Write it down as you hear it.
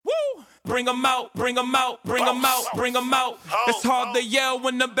bring 'em out, bring 'em out, bring 'em out, bring 'em out. It's hard to yell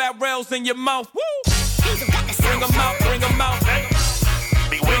when the barrel's in your mouth. Woo! Bring 'em out, bring 'em out.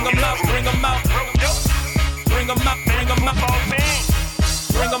 Bring 'em out, bring 'em out. Bring 'em out, bring 'em out.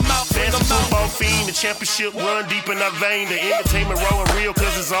 Bring 'em out, bring 'em out. Football fiend, the championship run deep in our vein. The entertainment rolling real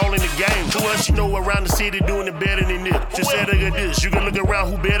cause it's all in the game. To us, you know around the city doing it better than this. Just say look at this, you can look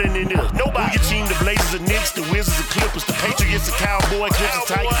around who better than this. Nobody. Who your team, the Blazers, the Knicks, the Wizards, the Clippers, the Patriots, the Cowboys, Clippers,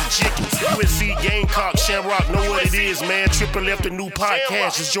 Tigers, the Chickens. USC, Gamecock, Shamrock, know what it is, man. Triple F, the new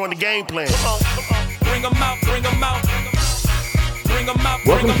podcast, just join the game plan. Bring 'em out, bring 'em out. Bring 'em out.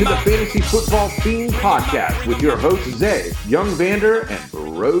 Welcome to the Fantasy Football Fiend Podcast with your hosts, Zay, Young Vander, and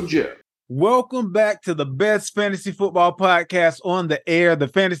Bro Joe. Welcome back to the best fantasy football podcast on the air, the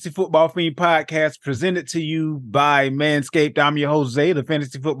Fantasy Football Fiend Podcast, presented to you by Manscaped. I'm your host, Zay, the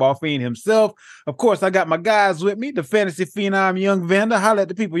Fantasy Football Fiend himself. Of course, I got my guys with me, the Fantasy Phenom, Young Vander. Holla at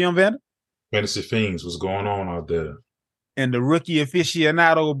the people, Young Vander. Fantasy Fiends, what's going on out there? And the rookie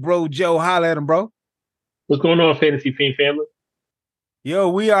aficionado, Bro Joe. Holla at him, bro. What's going on, Fantasy Fiend family? Yo,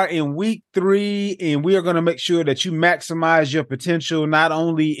 we are in week 3, and we are going to make sure that you maximize your potential, not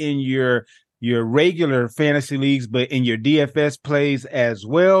only in your regular fantasy leagues, but in your DFS plays as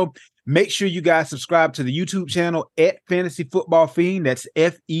well. Make sure you guys subscribe to the YouTube channel at Fantasy Football Fiend. That's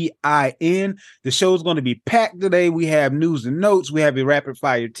FEIN. The show is going to be packed today. We have news and notes. We have a rapid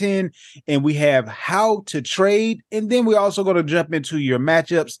fire 10, and we have how to trade. And then we're also going to jump into your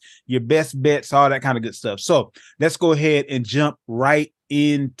matchups, your best bets, all that kind of good stuff. So let's go ahead and jump right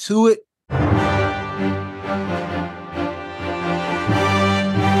into it.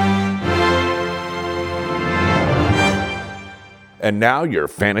 And now your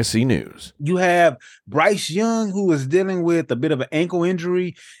fantasy news. You have Bryce Young, who is dealing with a bit of an ankle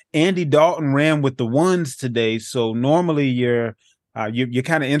injury. Andy Dalton ran with the ones today. So normally you're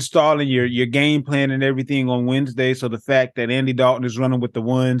kind of installing your game plan and everything on Wednesday. So the fact that Andy Dalton is running with the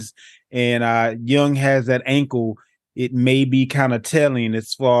ones and Young has that ankle, it may be kind of telling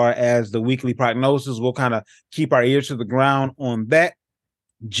as far as the weekly prognosis. We'll kind of keep our ears to the ground on that.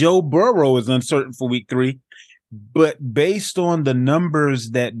 Joe Burrow is uncertain for week 3. But based on the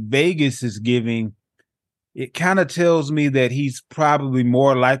numbers that Vegas is giving, it kind of tells me that he's probably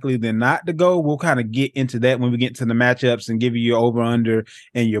more likely than not to go. We'll kind of get into that when we get to the matchups and give you your over-under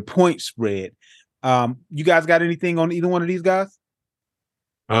and your point spread. You guys got anything on either one of these guys?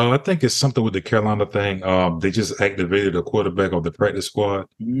 I think it's something with the Carolina thing. They just activated a quarterback of the practice squad.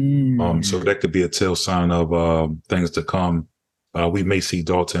 So that could be a tell sign of things to come. We may see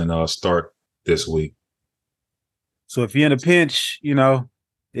Dalton start this week. So if you're in a pinch,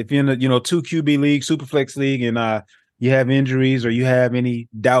 if you're in a 2 QB league, Superflex league, and you have injuries or you have any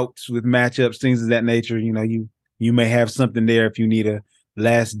doubts with matchups, things of that nature, you may have something there if you need a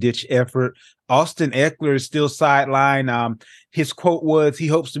last ditch effort. Austin Eckler is still sidelined. His quote was he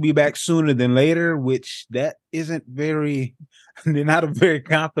hopes to be back sooner than later, which that isn't not a very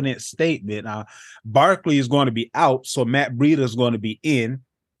confident statement. Barkley is going to be out, so Matt Breida is going to be in.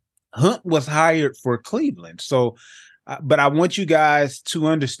 Hunt was hired for Cleveland. So, but I want you guys to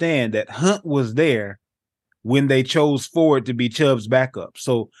understand that Hunt was there when they chose Ford to be Chubb's backup.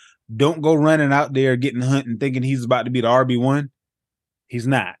 So don't go running out there getting Hunt and thinking he's about to be the RB1. He's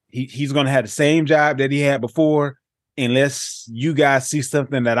not. He's going to have the same job that he had before, unless you guys see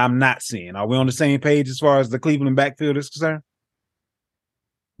something that I'm not seeing. Are we on the same page as far as the Cleveland backfield is concerned?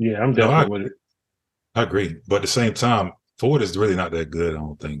 Yeah, I'm definitely with it. I agree. But at the same time, Ford is really not that good, I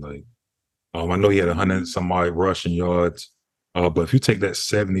don't think. I know he had 100 some odd rushing yards, but if you take that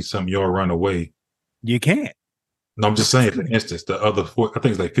 70-something yard run away, you can't. No, I'm just saying, for instance, the other I think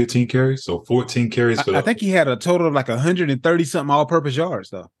it's like 15 carries, so 14 carries. I think he had a total of like 130-something all-purpose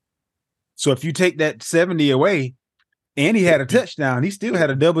yards, though. So if you take that 70 away, and he had a touchdown, he still had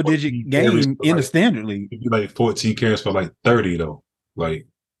a double-digit game in the standard league. Like 14 carries for like 30, though.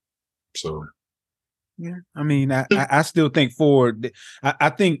 So. Yeah, I mean, I still think Ford. I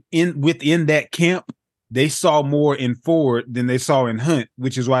think within that camp, they saw more in Ford than they saw in Hunt,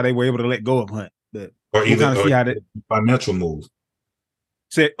 which is why they were able to let go of Hunt. But or even financial move.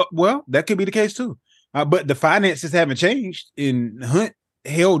 Well, that could be the case too. But the finances haven't changed, and Hunt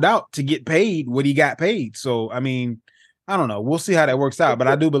held out to get paid what he got paid. So, I mean, I don't know. We'll see how that works out. But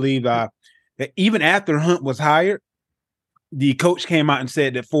I do believe that even after Hunt was hired, the coach came out and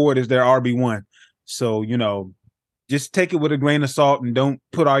said that Ford is their RB1. So, just take it with a grain of salt and don't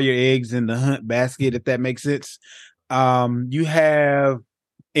put all your eggs in the Hunt basket, if that makes sense. You have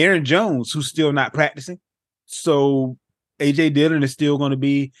Aaron Jones, who's still not practicing. So A.J. Dillon is still going to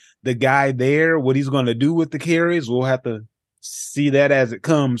be the guy there. What he's going to do with the carries, we'll have to see that as it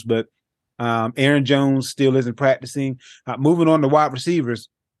comes. But Aaron Jones still isn't practicing. Moving on to wide receivers,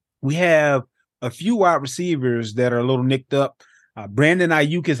 we have a few wide receivers that are a little nicked up. Brandon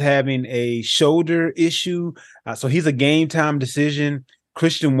Ayuk is having a shoulder issue, so he's a game time decision.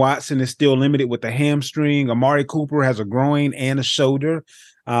 Christian Watson is still limited with a hamstring. Amari Cooper has a groin and a shoulder,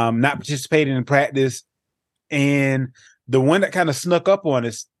 not participating in practice. And the one that kind of snuck up on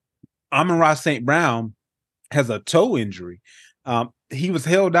us, Amon-Ra St. Brown, has a toe injury. He was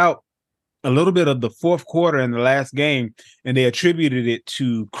held out a little bit of the fourth quarter in the last game, and they attributed it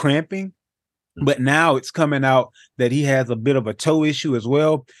to cramping. But now it's coming out that he has a bit of a toe issue as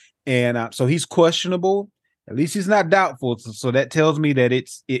well. And so he's questionable. At least he's not doubtful. So that tells me that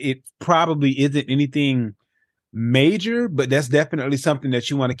it probably isn't anything major, but that's definitely something that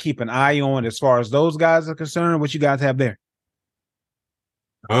you want to keep an eye on as far as those guys are concerned. What you guys have there?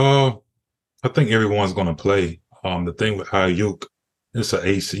 I think everyone's going to play. The thing with Ayuk, it's an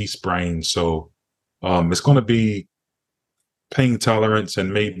AC sprain. So it's going to be pain tolerance,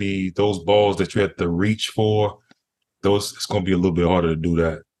 and maybe those balls that you have to reach for, those it's going to be a little bit harder to do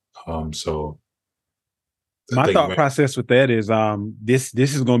that. So my thought process with that is this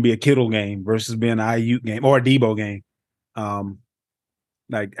is going to be a Kittle game versus being an Ayuk game or a Debo game.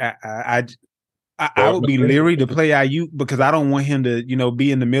 Like I would be leery to play Ayuk because I don't want him to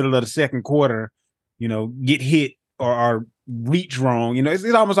be in the middle of the second quarter, get hit or reach wrong. It's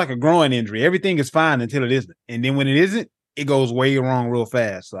almost like a groin injury. Everything is fine until it isn't, and then when it isn't, it goes way wrong real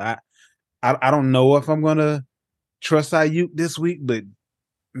fast. So I don't know if I'm gonna trust Ayuk this week, but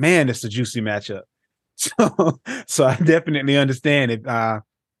man, it's a juicy matchup. So I definitely understand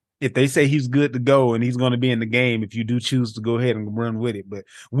if they say he's good to go and he's going to be in the game, if you do choose to go ahead and run with it. But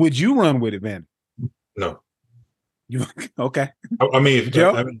would you run with it, Van? No. You okay? I mean,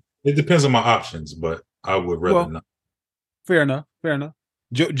 it depends on my options, but I would rather not. Fair enough.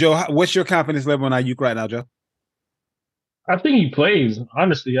 Joe, what's your confidence level on Ayuk right now, Joe? I think he plays.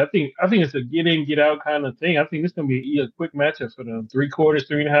 Honestly, I think it's a get in, get out kind of thing. I think it's going to be a quick matchup for them. 3 quarters,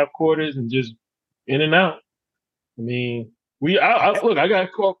 3.5 quarters, and just in and out. I mean, look. I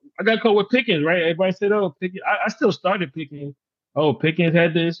got caught with Pickens, right? Everybody said, "Oh, Pickens." I still started Pickens. Oh, Pickens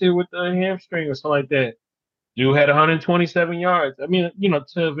had the issue with the hamstring or something like that. Dude had 127 yards. I mean,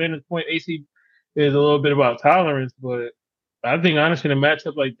 to Vander's point, AC is a little bit about tolerance, but I think honestly, in a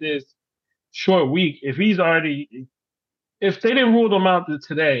matchup like this, short week, if they didn't rule them out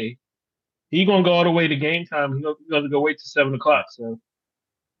today, he's gonna go all the way to game time. He's gonna go wait till 7:00. So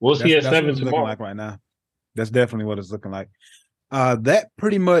we'll see at 7 tomorrow. Like right now. That's definitely what it's looking like. That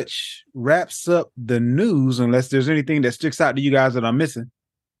pretty much wraps up the news, unless there's anything that sticks out to you guys that I'm missing.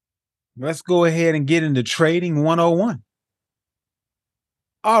 Let's go ahead and get into Trading 101.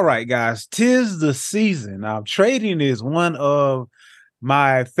 All right, guys, 'tis the season. Trading is one of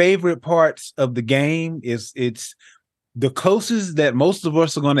my favorite parts of the game. It's the closest that most of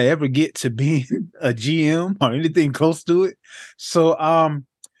us are going to ever get to being a GM or anything close to it. So,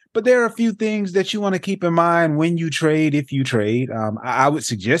 but there are a few things that you want to keep in mind when you trade, if you trade. I would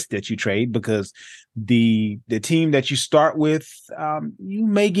suggest that you trade because the team that you start with, you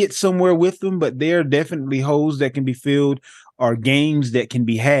may get somewhere with them, but there are definitely holes that can be filled or games that can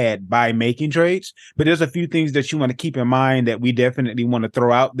be had by making trades. But there's a few things that you want to keep in mind that we definitely want to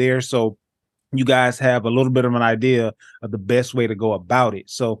throw out there. So you guys have a little bit of an idea of the best way to go about it.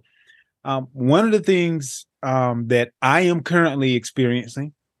 So one of the things that I am currently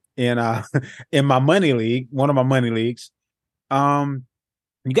experiencing in my money league, one of my money leagues,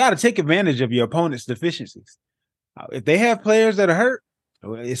 you got to take advantage of your opponent's deficiencies. If they have players that are hurt,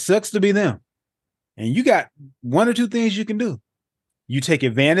 it sucks to be them. And you got one or two things you can do. You take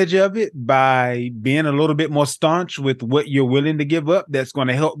advantage of it by being a little bit more staunch with what you're willing to give up that's going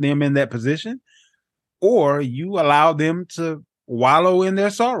to help them in that position, or you allow them to wallow in their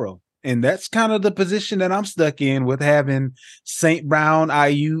sorrow. And that's kind of the position that I'm stuck in with having St. Brown,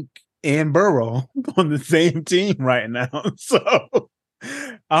 Ayuk, and Burrow on the same team right now. So,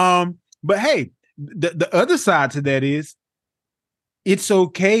 but hey, the other side to that is it's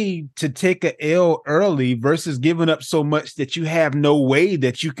okay to take a L early versus giving up so much that you have no way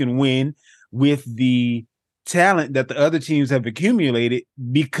that you can win with the talent that the other teams have accumulated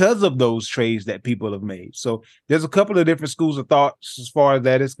because of those trades that people have made. So there's a couple of different schools of thoughts as far as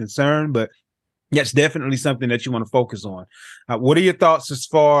that is concerned, but that's definitely something that you want to focus on. What are your thoughts as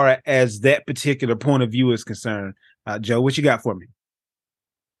far as that particular point of view is concerned? Joe, what you got for me?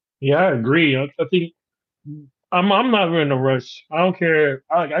 Yeah, I agree. I think I'm not in a rush. I don't care.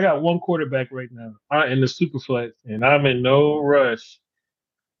 I got one quarterback right now in the super flex, and I'm in no rush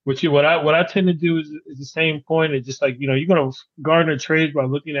What I tend to do is the same point. It's just like, you're gonna garner trades by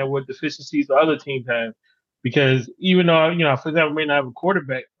looking at what deficiencies the other teams have. Because even though, for example, I may not have a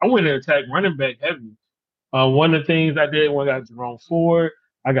quarterback, I went to attack running back heavy. One of the things I did when I got Jerome Ford,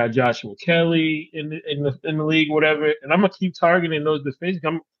 I got Joshua Kelly in the league, whatever, and I'm gonna keep targeting those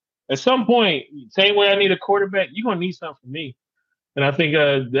deficiencies. At some point, same way I need a quarterback, you're gonna need something from me. And I think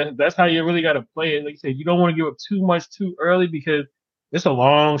that's how you really got to play it. Like you said, you don't want to give up too much too early because it's a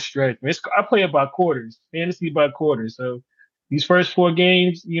long stretch. I play it by quarters, fantasy by quarters. So these first 4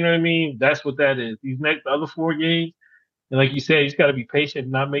 games, you know what I mean? That's what that is. The other 4 games, and like you said, you just got to be patient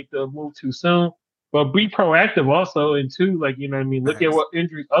and not make the move too soon. But be proactive also, and too, like, you know what I mean? Look at what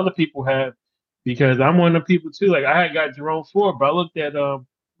injuries other people have, because I'm one of the people too. Like, I had got Jerome Ford, but I looked at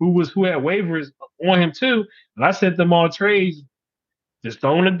who had waivers on him too, and I sent them all trades, just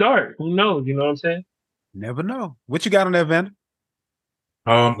throwing a dart. Who knows? You know what I'm saying? Never know. What you got on that, Vander?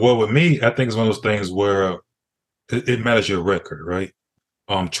 Well, with me, I think it's one of those things where it matters your record, right?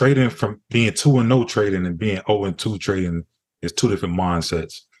 Trading from being 2-0 trading and being 0-2 trading is two different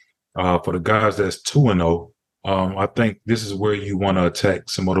mindsets. For the guys that's 2-0, I think this is where you want to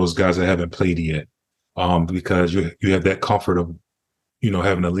attack some of those guys that haven't played yet, because you have that comfort of,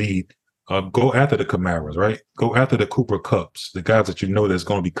 having a lead. Go after the Camaras, right? Go after the Cooper Kupps, the guys that you know that's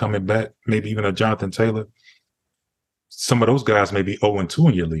going to be coming back, maybe even a Jonathan Taylor. Some of those guys may be 0-2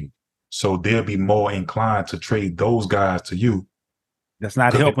 in your league. So they'll be more inclined to trade those guys to you. That's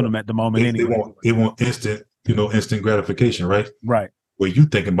not helping them at the moment anyway. They want instant gratification, right? Right. Where you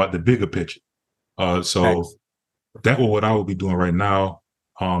thinking about the bigger picture. So Thanks. That's what I would be doing right now.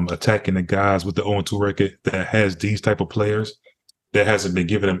 Attacking the guys with the 0-2 record that has these type of players that hasn't been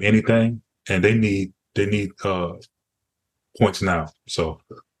giving them anything, and they need points now. So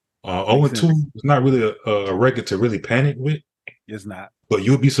 0-2 is not really a record to really panic with. It's not. But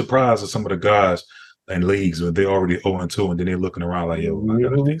you'll be surprised at some of the guys in leagues when they're already 0-2 and then they're looking around like, yo, I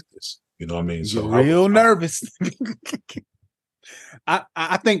gotta fix this. You know what I mean? So real nervous.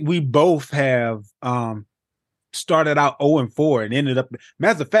 I think we both have started out 0-4 and ended up.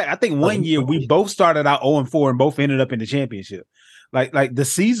 Matter of fact, I think one year we both started out 0-4 and both ended up in the championship. Like the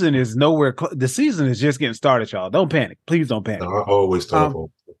season is nowhere. The season is just getting started, y'all. Don't panic, please. Don't panic. No, I always start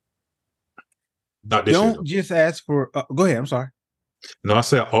off. Not this don't year, just ask for. Go ahead. I'm sorry. No, I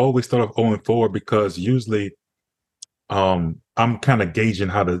say I always start off 0-4 because usually, I'm kind of gauging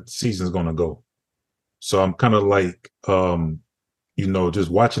how the season's gonna go. So I'm kind of like, just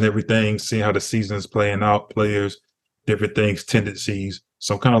watching everything, seeing how the season's playing out, players, different things, tendencies.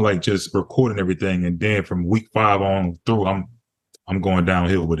 So I'm kind of like just recording everything, and then from week 5 on through, I'm going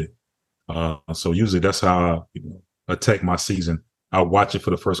downhill with it. So usually that's how I attack my season. I watch it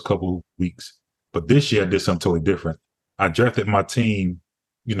for the first couple weeks, but this year I did something totally different. I drafted my team,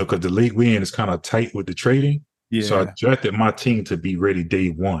 because the league we in is kind of tight with the trading. Yeah. So I drafted my team to be ready day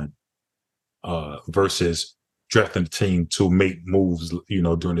one, versus drafting the team to make moves,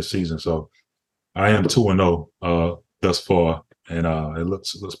 during the season. So I am 2-0 thus far, and it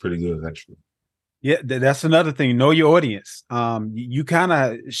looks pretty good actually. Yeah, that's another thing. Know your audience. You kind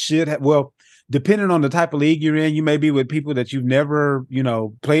of should have. Well, depending on the type of league you're in, you may be with people that you've never,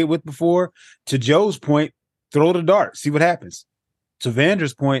 played with before. To Joe's point, throw the dart, see what happens. To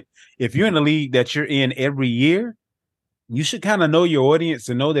Vander's point, if you're in a league that you're in every year, you should kind of know your audience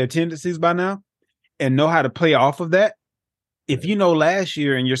and know their tendencies by now and know how to play off of that. If you know last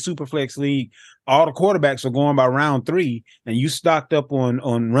year in your Superflex league, all the quarterbacks are going by round 3 and you stocked up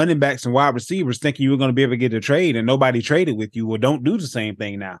on running backs and wide receivers thinking you were going to be able to get a trade and nobody traded with you, well, don't do the same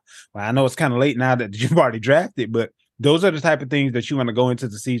thing now. Well, I know it's kind of late now that you've already drafted, but those are the type of things that you want to go into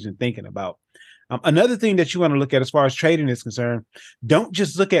the season thinking about. Another thing that you want to look at as far as trading is concerned, don't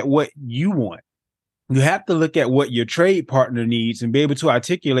just look at what you want. You have to look at what your trade partner needs and be able to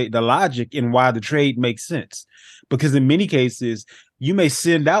articulate the logic in why the trade makes sense. Because in many cases, you may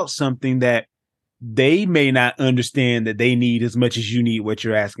send out something that they may not understand that they need as much as you need what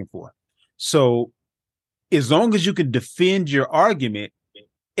you're asking for. So as long as you can defend your argument,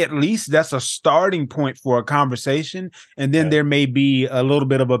 at least that's a starting point for a conversation. And then there may be a little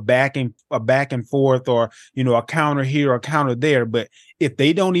bit of a back and forth, or, a counter here or a counter there. But if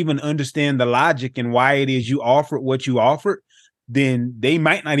they don't even understand the logic and why it is you offered what you offered, then they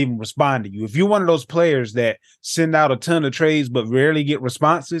might not even respond to you. If you're one of those players that send out a ton of trades but rarely get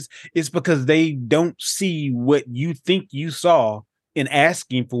responses, it's because they don't see what you think you saw in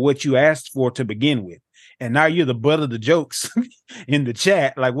asking for what you asked for to begin with. And now you're the butt of the jokes in the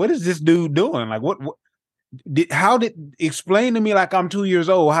chat. Like, what is this dude doing? Like, explain to me, like I'm 2 years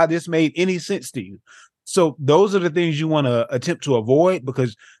old, how this made any sense to you. So those are the things you want to attempt to avoid,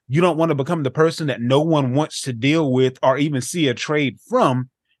 because you don't want to become the person that no one wants to deal with or even see a trade from,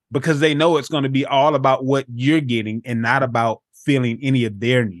 because they know it's going to be all about what you're getting and not about filling any of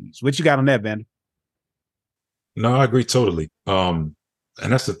their needs. What you got on that, Vander? No, I agree totally. And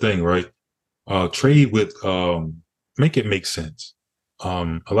that's the thing, right? Trade with make it make sense.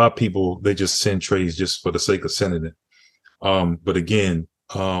 A lot of people, they just send trades just for the sake of sending it. But again,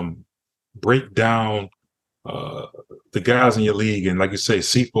 break down the guys in your league, and like you say,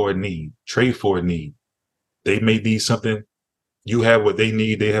 see for a need, trade for a need. They may need something, you have what they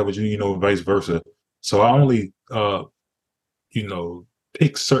need, they have what you know, vice versa. So I only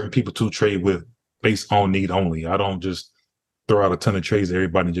pick certain people to trade with based on need only. I don't just throw out a ton of trades to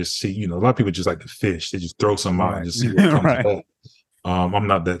everybody and just see, a lot of people just like to fish. They just throw some out and just see what comes back. I'm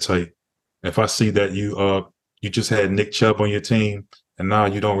not that type. If I see that you just had Nick Chubb on your team and now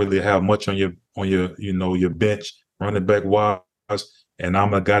you don't really have much on your your bench running back wise, and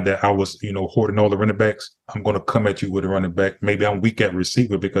I'm a guy that I was hoarding all the running backs, I'm going to come at you with a running back. Maybe I'm weak at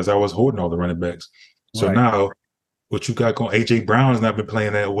receiver because I was hoarding all the running backs. So now what you got going, AJ Brown's not been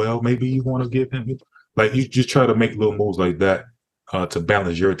playing that well. Maybe you want to give him, like, you just try to make little moves like that to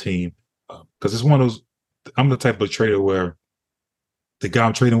balance your team. Because it's one of those, I'm the type of trader where the guy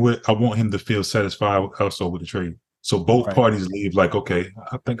I'm trading with, I want him to feel satisfied also with the trade. So both parties leave like, okay,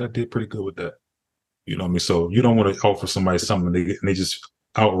 I think I did pretty good with that. You know what I mean? So you don't want to offer somebody something and they just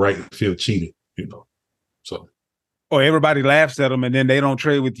outright feel cheated, So. Or everybody laughs at them and then they don't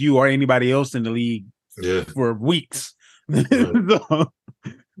trade with you or anybody else in the league for weeks. Right. So,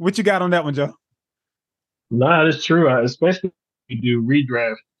 what you got on that one, Joe? Nah, that's true. Especially if you do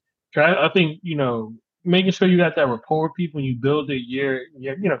redraft. I think, making sure you got that rapport with people and you build it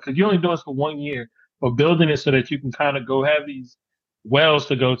because you only do it for 1 year, but building it so that you can kind of go have these wells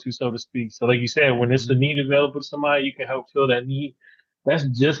to go to, so to speak. So like you said, when it's a need available to somebody, you can help fill that need. That's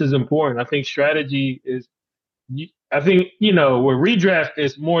just as important. I think strategy is, with redraft,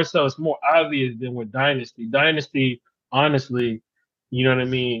 it's more obvious than with dynasty. Dynasty, honestly, you know what I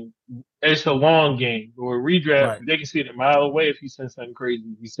mean? It's a long game. Or redraft, they can see it a mile away if you send something crazy.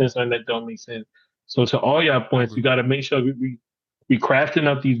 If you send something that don't make sense. So to all y'all points, you got to make sure we crafting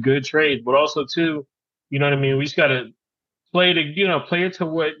up these good trades, but also too, you know what I mean? We just got to play it to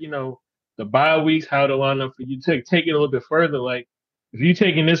what, the bye weeks, how to line up for you to take it a little bit further. Like if you're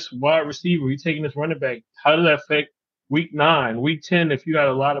taking this wide receiver, you're taking this running back, how does that affect week 9, week 10, if you got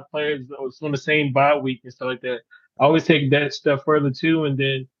a lot of players on the same bye week and stuff like that? I always take that step further too. And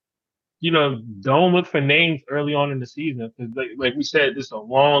then, don't look for names early on in the season. Cause like we said, this is a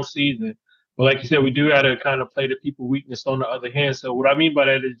long season. But like you said, we do got to kind of play the people weakness on the other hand. So what I mean by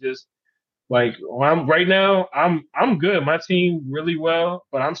that is just like I'm good. My team really well,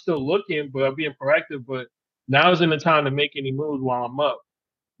 but I'm still looking, but I'm being proactive. But now isn't the time to make any moves while I'm up.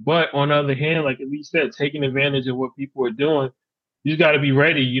 But on the other hand, like you said, taking advantage of what people are doing, you just got to be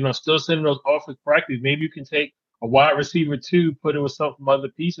ready. Still sending those offers practice. Maybe you can take a wide receiver 2, put it with some other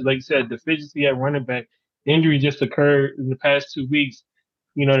pieces. Like you said, deficiency at running back, injury just occurred in the past 2 weeks.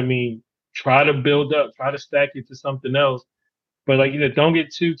 You know what I mean? Try to build up, try to stack it to something else. But like you said, don't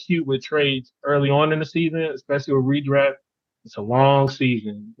get too cute with trades early on in the season, especially with redraft. It's a long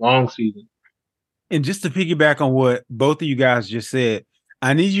season. And just to piggyback on what both of you guys just said,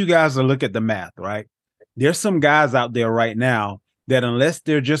 I need you guys to look at the math, right? There's some guys out there right now that unless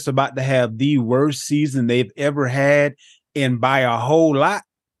they're just about to have the worst season they've ever had and by a whole lot,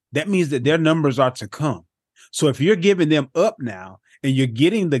 that means that their numbers are to come. So if you're giving them up now and you're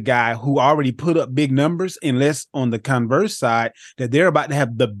getting the guy who already put up big numbers, unless on the converse side that they're about to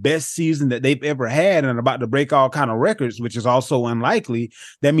have the best season that they've ever had and about to break all kind of records, which is also unlikely,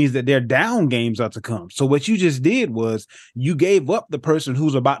 that means that their down games are to come. So what you just did was you gave up the person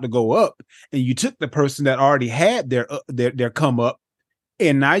who's about to go up and you took the person that already had their come up.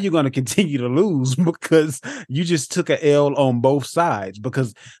 And now you're going to continue to lose because you just took a L on both sides,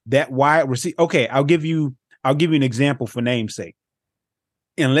 because that wide receiver. Okay, I'll give you an example for namesake.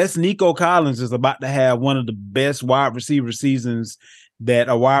 Unless Nico Collins is about to have one of the best wide receiver seasons that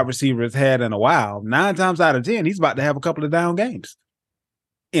a wide receiver has had in a while, 9 times out of 10, he's about to have a couple of down games.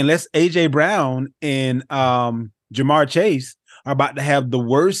 Unless AJ Brown and Jamar Chase are about to have the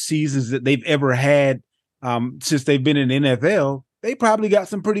worst seasons that they've ever had since they've been in the NFL, they probably got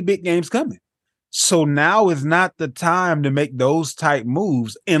some pretty big games coming. So now is not the time to make those type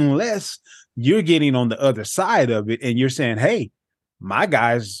moves unless you're getting on the other side of it and you're saying, hey, my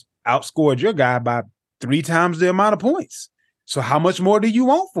guys outscored your guy by 3 times the amount of points. So how much more do you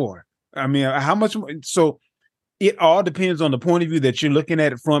want for it? I mean, how much more? So it all depends on the point of view that you're looking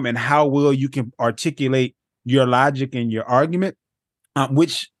at it from and how well you can articulate your logic and your argument,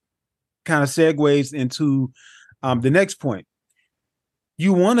 which kind of segues into the next point.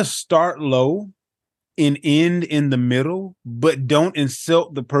 You want to start low and end in the middle, but don't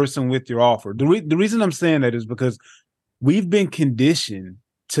insult the person with your offer. The reason I'm saying that is because we've been conditioned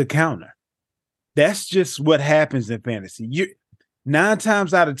to counter. That's just what happens in fantasy. 9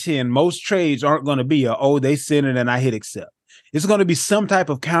 times out of 10, most trades aren't going to be they sent it and I hit accept. It's going to be some type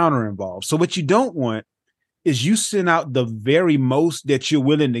of counter involved. So what you don't want is you send out the very most that you're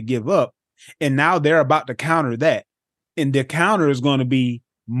willing to give up, and now they're about to counter that. And the counter is going to be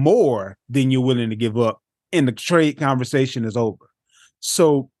more than you're willing to give up, and the trade conversation is over.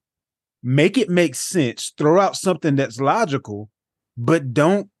 So make it make sense. Throw out something that's logical, but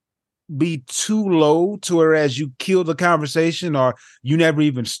don't be too low to whereas you kill the conversation or you never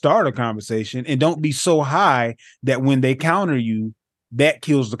even start a conversation, and don't be so high that when they counter you, that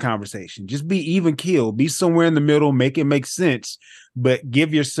kills the conversation. Just be even keel. Be somewhere in the middle, make it make sense, but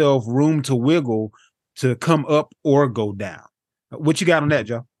give yourself room to wiggle to come up or go down. What you got on that,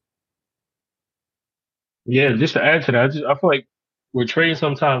 Joe? Yeah, just to add to that, I feel like we're trading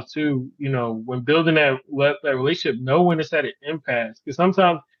sometimes too. When building that relationship, know when it's at an impasse. Because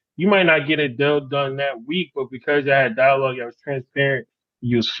sometimes you might not get it done that week, but because you had dialogue, you was transparent,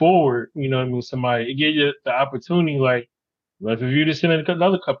 you was forward. You know what I mean? Somebody, it gives you the opportunity. Like, let's review this in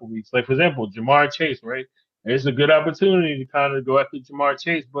another couple of weeks. Like, for example, Jamar Chase, right? It's a good opportunity to kind of go after Jamar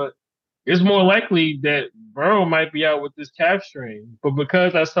Chase, but it's more likely that Burrow might be out with this calf strain. But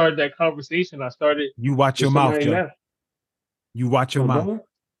because I started that conversation, You watch your mouth, Joe. Left. You watch your mouth.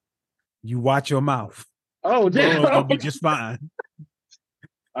 You watch your mouth. Oh, Burrow's gonna be just fine.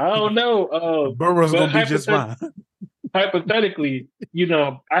 I don't know. Burrow's gonna be just fine. Hypothetically,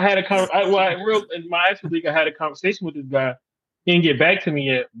 I had in my actual league, I had a conversation with this guy. He didn't get back to me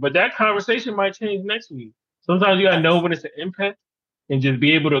yet, but that conversation might change next week. Sometimes you gotta know when it's an impact and just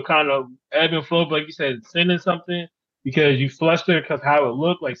be able to kind of ebb and flow. But like you said, sending something because you flustered because how it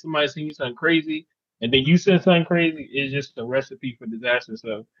looked, like somebody sent you something crazy, and then you send something crazy, is just a recipe for disaster.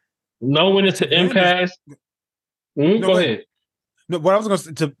 So know when it's an impasse. Go ahead. No, what I was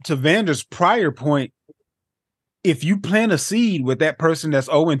going to say to Vander's prior point, if you plant a seed with that person that's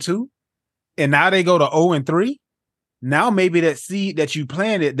 0-2, and now they go to 0-3, now maybe that seed that you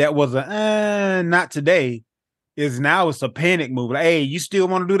planted that was not today is now it's a panic move. Like, hey, you still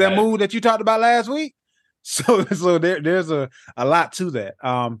want to do that move that you talked about last week? So there's a lot to that.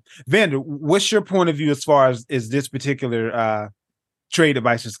 Vander, what's your point of view as far as this particular trade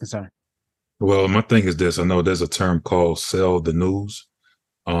advice is concerned? Well, my thing is this. I know there's a term called sell the news.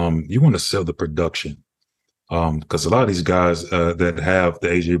 You want to sell the production. Because a lot of these guys that have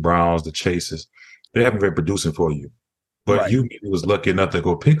the A.J. Browns, the Chases, they haven't been producing for you. But right. You was lucky enough to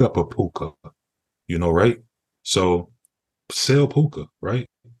go pick up a Puka, right? So sell Puka, right?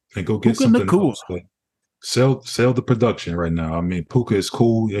 And go get something cool. Sell the production right now. I mean, Puka is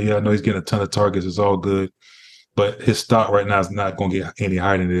cool. Yeah, I know he's getting a ton of targets. It's all good. But his stock right now is not going to get any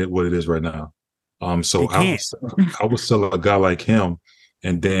higher than what it is right now. So I would sell a guy like him,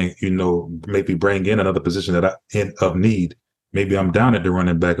 and then maybe bring in another position that of need. Maybe I'm down at the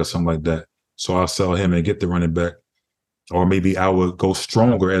running back or something like that. So I'll sell him and get the running back, or maybe I would go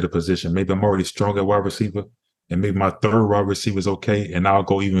stronger at a position. Maybe I'm already strong at wide receiver, and maybe my third wide receiver is okay, and I'll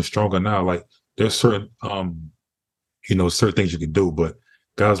go even stronger now. Like there's certain certain things you can do, but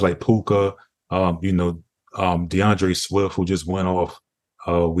guys like Puka, DeAndre Swift, who just went off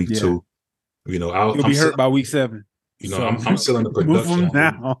week 2. He'll be hurt by week 7. I'm selling the production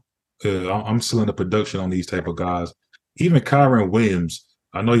now. I'm selling the production on these type of guys. Even Kyron Williams,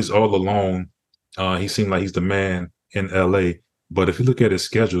 I know he's all alone. He seemed like he's the man in LA. But if you look at his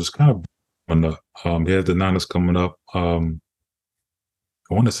schedule, it's kind of coming up. He has the Niners coming up. I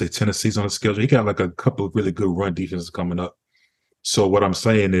want to say Tennessee's on the schedule. He got like a couple of really good run defenses coming up. So what I'm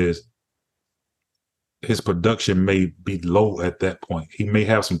saying is, his production may be low at that point. He may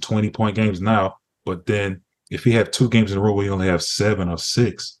have some 20-point games now, but then if he have 2 games in a row where he only have 7 or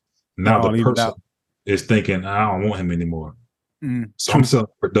 6, now the person is thinking, I don't want him anymore. So I'm selling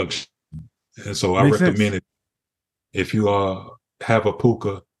production. And so I recommend it if you have a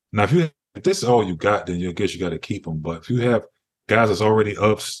Puka. Now, if this is all you got, then I guess you got to keep him. But if you have guys that's already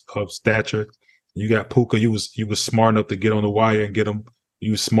of stature, you got Puka, you was smart enough to get on the wire and get him. You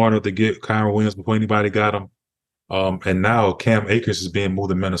was smart enough to get Kyron Williams before anybody got him. And now Cam Akers is being moved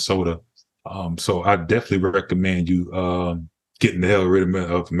to Minnesota. So I definitely recommend you getting the hell rid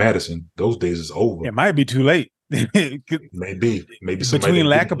of Madison. Those days is over. It might be too late. Maybe between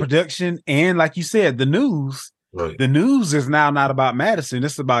lack of production and, like you said, the news. Right. The news is now not about Madison.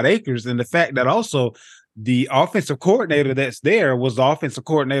 It's about Akers, and the fact that also the offensive coordinator that's there was the offensive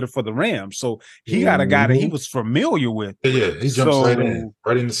coordinator for the Rams. So he got a guy that he was familiar with. Yeah, he jumps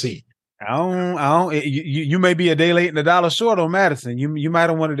right in the seat. I don't. You may be a day late and a dollar short on Madison. You might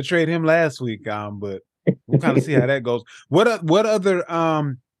have wanted to trade him last week, but we'll kind of see how that goes. What other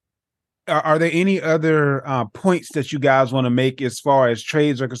are there any other points that you guys want to make as far as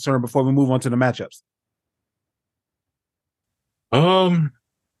trades are concerned before we move on to the matchups?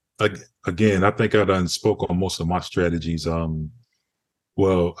 Again, I think I done spoke on most of my strategies.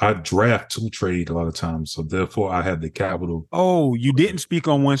 Well, I draft to trade a lot of times, so therefore I have the capital. Oh, you didn't speak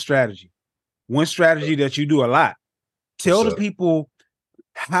on one strategy. One strategy that you do a lot. Tell the people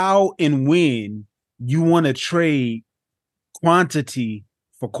how and when you want to trade quantity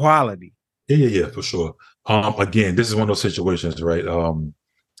for quality. Yeah, for sure. Again, this is one of those situations, right?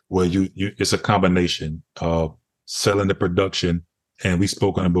 Where you it's a combination of selling the production, and we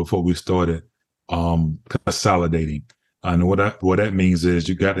spoke on it before we started, consolidating. And what that means is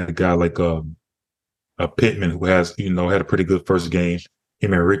you got a guy like a Pittman who has, had a pretty good first game.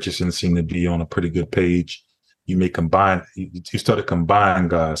 Him and Richardson seem to be on a pretty good page. You may combine, you start to combine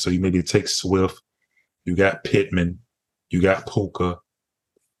guys. So you maybe take Swift, you got Pittman, you got Puka.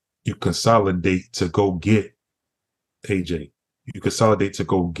 You consolidate to go get AJ. You consolidate to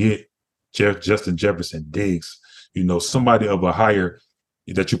go get Justin Jefferson, Diggs. Somebody of a higher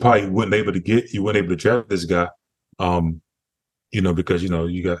that you probably wouldn't able to get. You weren't able to draft this guy, because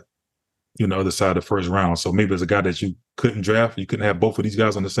you got other side of the first round. So maybe it's a guy that you couldn't draft. You couldn't have both of these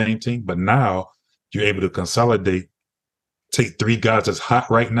guys on the same team. But now you're able to consolidate, take three guys that's hot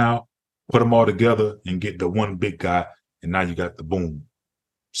right now, put them all together, and get the one big guy. And now you got the boom.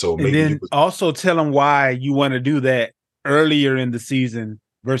 So and then also tell them why you want to do that earlier in the season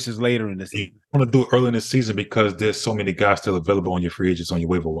versus later in the season. You want to do it early in the season because there's so many guys still available on your free agents on your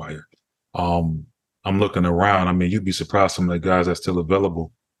waiver wire. I'm looking around. I mean, you'd be surprised some of the guys that's still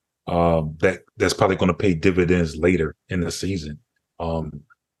available. That's probably going to pay dividends later in the season.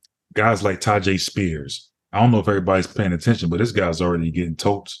 Guys like Tajay Spears. I don't know if everybody's paying attention, but this guy's already getting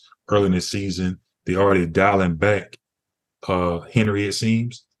totes early in the season. They're already dialing back Henry, it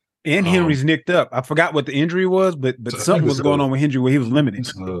seems. And Henry's nicked up. I forgot what the injury was, but something was going on with Henry where he was limited.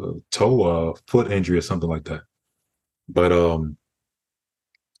 Foot injury or something like that. But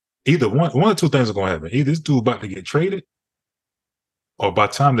either one or two things are going to happen. Either this dude about to get traded, or by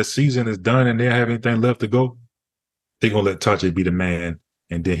the time the season is done and they don't have anything left to go, they're going to let Tajay be the man,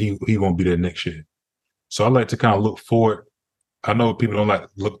 and then he won't be there next year. So I like to kind of look forward. I know people don't like to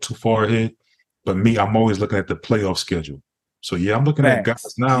look too far ahead, but me, I'm always looking at the playoff schedule. So, I'm looking at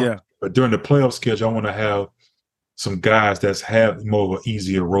guys now, but during the playoff schedule, I want to have some guys that's have more of an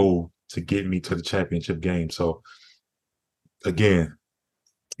easier role to get me to the championship game. So, again,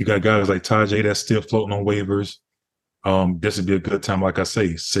 you got guys like Tajay that's still floating on waivers. This would be a good time, like I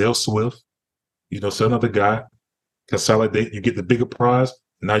say, sell Swift, sell another guy, consolidate, you get the bigger prize.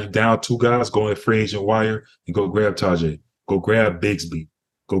 Now you're down two guys, go on the free agent wire and go grab Tajay, go grab Bigsby,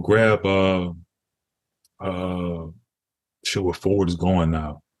 go grab sure where Ford is going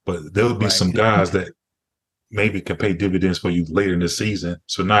now, but there'll be some guys that maybe can pay dividends for you later in the season.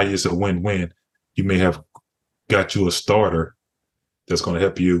 So now it's a win-win. You may have got you a starter that's going to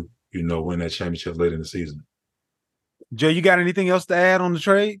help you, win that championship later in the season. Joe, you got anything else to add on the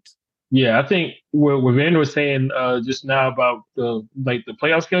trades? Yeah, I think what Vander was saying just now about the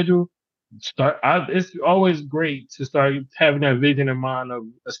playoff schedule. It's always great to start having that vision in mind of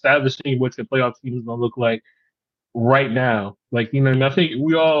establishing what the playoff team is going to look like right now. I think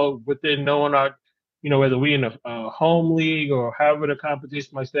we all within knowing our, whether we in a home league or however the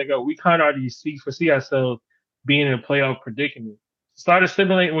competition might stack up, we kind of already foresee ourselves being in a playoff predicament. Start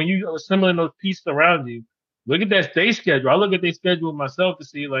assimilating when you assimilating those pieces around you. Look at that day schedule. I look at their schedule myself to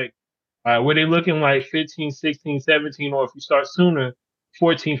see all right, were they looking like 15, 16, 17, or if you start sooner,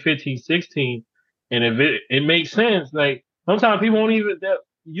 14, 15, 16. And if it makes sense, sometimes people won't even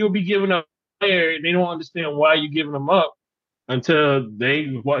you'll be giving up player, they don't understand why you're giving them up until they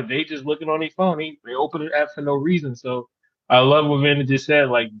just looking on their phone. They open the app for no reason. So I love what Vander just said.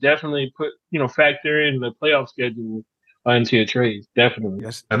 Definitely put factor in the playoff schedule into your trades. Definitely.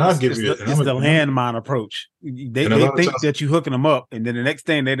 Yes, and I'll give you it's the landmine approach. They think that you're hooking them up, and then the next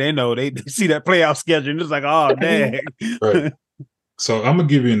thing they know they see that playoff schedule and it's like, oh dang. Right. So I'm gonna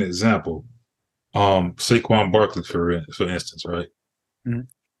give you an example. Saquon Barkley, for instance, right? Mm-hmm.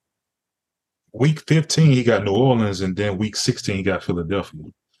 Week 15, he got New Orleans, and then week 16, he got Philadelphia.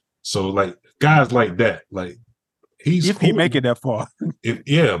 So, guys like that, he's if cool. he make it that far.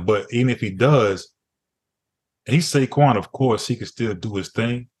 But even if he does, he's Saquon, of course, he can still do his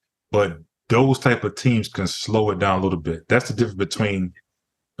thing, but those type of teams can slow it down a little bit. That's the difference between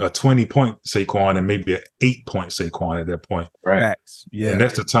a 20-point Saquon and maybe an 8-point Saquon at that point. Right. Facts. Yeah. And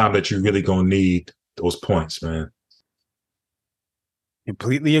that's the time that you're really going to need those points, man.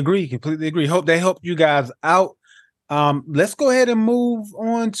 Completely agree. Hope they helped you guys out. Let's go ahead and move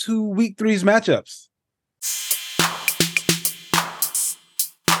on to week 3's matchups.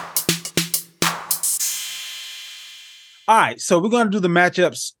 All right, so we're going to do the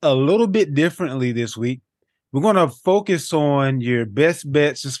matchups a little bit differently this week. We're going to focus on your best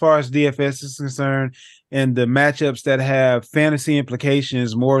bets as far as DFS is concerned and the matchups that have fantasy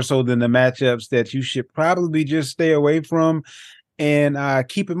implications more so than the matchups that you should probably just stay away from and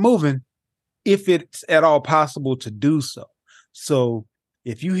keep it moving if it's at all possible to do so. So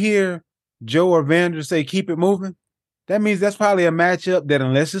if you hear Joe or Vander say keep it moving, that means that's probably a matchup that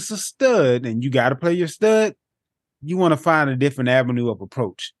unless it's a stud and you got to play your stud, you want to find a different avenue of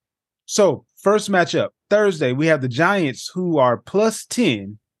approach. So first matchup, Thursday, we have the Giants who are plus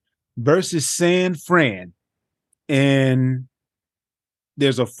 10 versus San Fran. And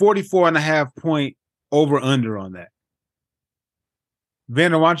there's a 44.5 point over under on that.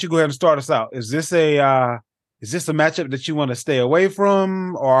 Vander, why don't you go ahead and start us out? Is this a matchup that you want to stay away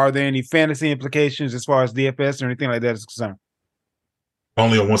from, or are there any fantasy implications as far as DFS or anything like that is concerned?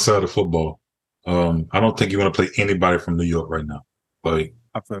 Only on one side of football. I don't think you want to play anybody from New York right now. Like,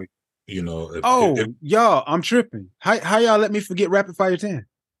 I feel you know. Y'all, I'm tripping. How y'all let me forget Rapid Fire 10?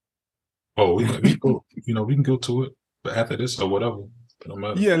 Oh, we can go. We can go to it, but after this or whatever. It don't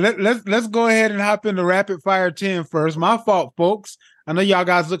matter. Yeah, let's go ahead and hop into Rapid Fire 10 first. My fault, folks. I know y'all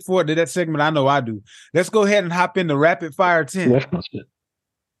guys look forward to that segment. I know I do. Let's go ahead and hop into Rapid Fire 10.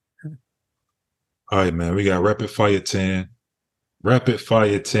 All right, man. We got Rapid Fire 10. Rapid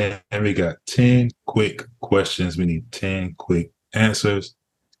Fire 10. And we got 10 quick questions. We need 10 quick answers.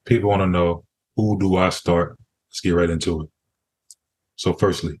 People want to know, who do I start? Let's get right into it. So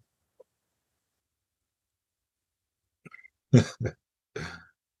firstly,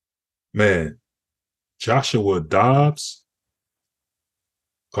 man, Joshua Dobbs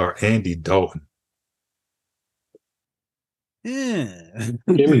or Andy Dalton? Yeah.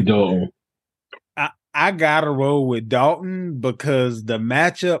 Give me Dalton. I gotta roll with Dalton because the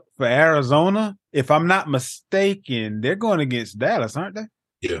matchup for Arizona, if I'm not mistaken, they're going against Dallas, aren't they?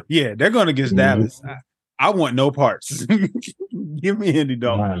 Yeah, they're going against Dallas. I want no parts. Give me Andy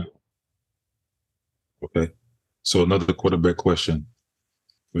Dalton. Okay. So another quarterback question.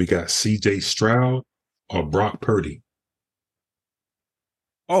 We got CJ Stroud or Brock Purdy?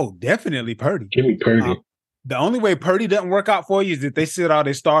 Oh, definitely Purdy. Give me Purdy. The only way Purdy doesn't work out for you is if they sit all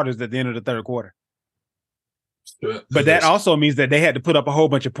their starters at the end of the third quarter. But that also means that they had to put up a whole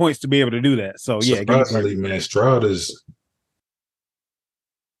bunch of points to be able to do that. So, yeah. Surprisingly, man, Stroud is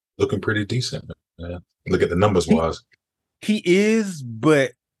looking pretty decent, man. Look at the numbers wise. He is,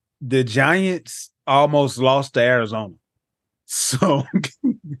 but the Giants almost lost to Arizona. So,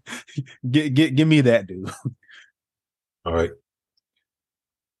 give me that, dude. All right.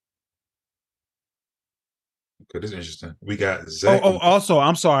 Okay, this is interesting. We got Zach. Also,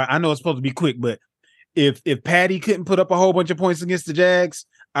 I'm sorry. I know it's supposed to be quick, but if Patty couldn't put up a whole bunch of points against the Jags,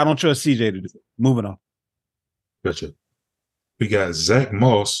 I don't trust CJ to do it. Moving on. Gotcha. We got Zach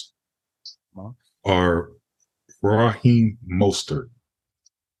Moss or Raheem Mostert.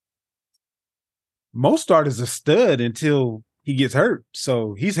 Mostert is a stud until he gets hurt.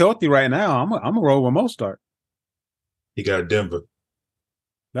 So he's healthy right now. I'm gonna roll with Mostert. He got Denver.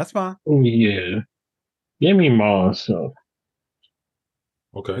 That's fine. Yeah. Give me Moss. So.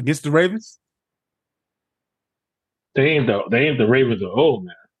 Okay. Against the Ravens? They ain't the Ravens of old,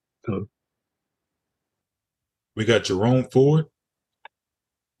 man. So. We got Jerome Ford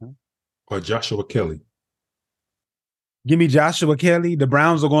or Joshua Kelly. Give me Joshua Kelly. The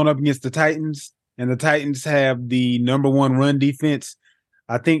Browns are going up against the Titans, and the Titans have the number one run defense.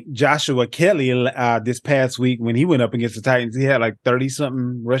 I think Joshua Kelly this past week when he went up against the Titans, he had like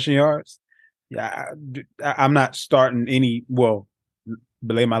 30-something rushing yards. Yeah, I'm not starting any. Well,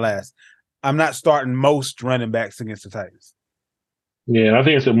 belay my last. I'm not starting most running backs against the Titans. Yeah, I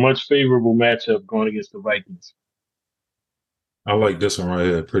think it's a much favorable matchup going against the Vikings. I like this one right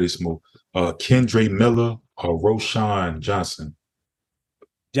here. Pretty smooth. Kendre Miller or Roshan Johnson?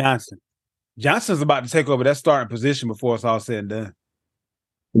 Johnson's about to take over that starting position before it's all said and done.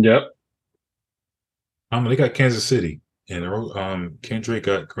 Yep. They got Kansas City, and Kendre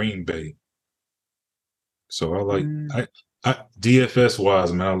got Green Bay. So I like I DFS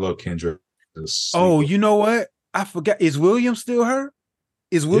wise, man. I love Kendre. Oh, you know what? I forgot. Is Williams still hurt?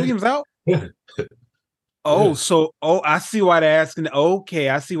 Is Williams out? Yeah. Oh, so I see why they're asking. Okay,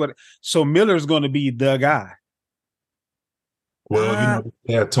 I see what. So Miller's going to be the guy. Well,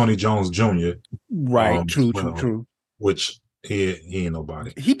 they had Tony Jones Jr. Right. True. Which he ain't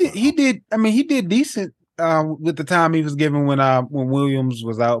nobody. He did. I mean, he did decent with the time he was given when Williams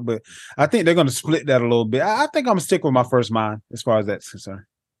was out. But I think they're going to split that a little bit. I think I'm gonna stick with my first mind as far as that's concerned.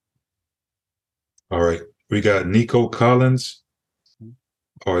 All right, we got Nico Collins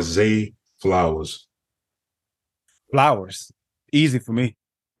or Zay Flowers. Flowers, easy for me.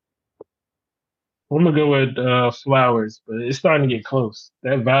 I'm gonna go with Flowers, but it's starting to get close.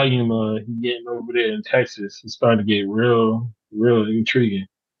 That volume he's getting over there in Texas is starting to get real intriguing.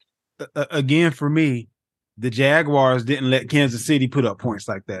 Again, for me, the Jaguars didn't let Kansas City put up points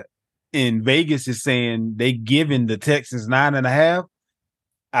like that. And Vegas is saying they given the Texans 9.5.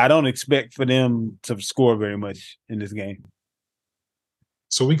 I don't expect for them to score very much in this game.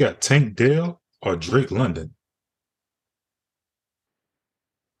 So we got Tank Dell or Drake London.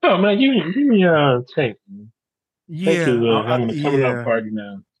 Oh man, give me Tank. Yeah, Tank is having a coming up party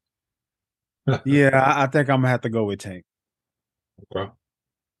now. Yeah, I think I'm gonna have to go with Tank. Okay.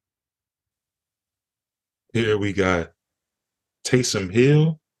 Here we got Taysom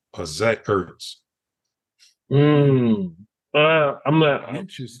Hill or Zach Ertz. I'm not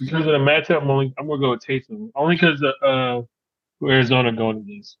because of the matchup. I'm gonna go with Taysom only because who Arizona going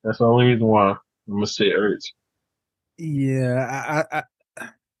against. That's the only reason why I'm gonna say Ertz. Yeah, I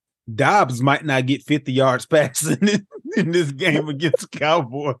Dobbs might not get 50 yards passing in this game against the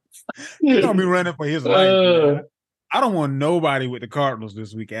Cowboys. He's gonna be running for his life. I don't want nobody with the Cardinals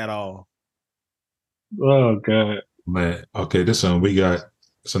this week at all. Oh God, man. Okay, this one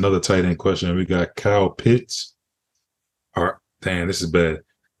it's another tight end question. We got Kyle Pitts. Damn, this is bad.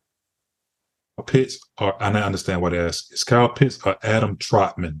 Pitts, and I understand why they ask. Is Kyle Pitts or Adam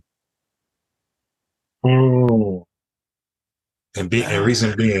Trotman? Oh. And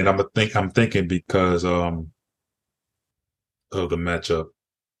reason being, I'm thinking because of the matchup.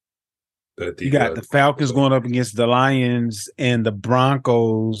 You got the Falcons going up against the Lions, and the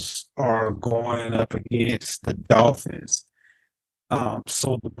Broncos are going up against the Dolphins.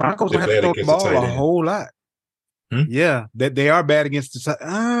 So the Broncos have to throw the ball a whole lot. Yeah, that they are bad against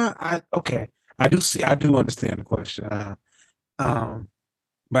the. Okay, I do understand the question.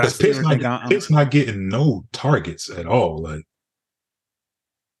 But Pitt's not getting no targets at all. Like,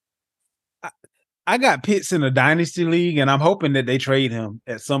 I got Pitts in a dynasty league, and I'm hoping that they trade him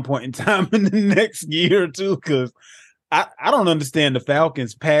at some point in time in the next year or two, because I don't understand the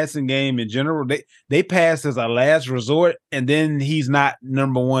Falcons' passing game in general. They pass as a last resort, and then he's not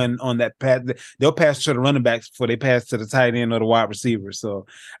number one on that pass. They'll pass to the running backs before they pass to the tight end or the wide receiver. So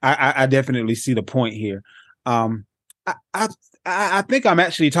I definitely see the point here. I think I'm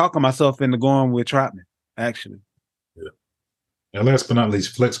actually talking myself into going with Trotman, actually. Yeah. And last but not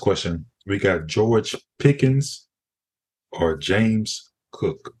least, flex question. We got George Pickens or James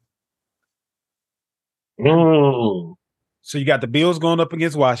Cook. Oh. So you got the Bills going up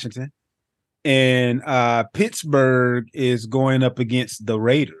against Washington, and Pittsburgh is going up against the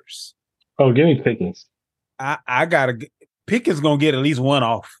Raiders. Oh, give me Pickens. I gotta Pickens gonna get at least one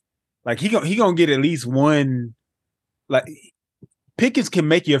off. Like he gonna get at least one. Like Pickens can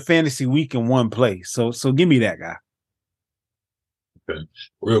make your fantasy week in one play. So give me that guy. Okay.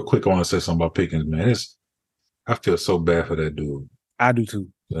 Real quick, I want to say something about Pickens, man. I feel so bad for that dude. I do too.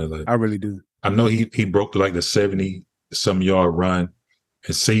 I really do. I know he broke like the 70-some yard run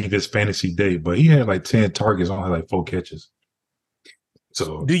and saved his fantasy day, but he had like 10 targets, only like 4 catches.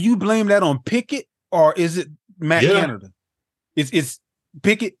 So do you blame that on Pickett or is it Matt Canada? It's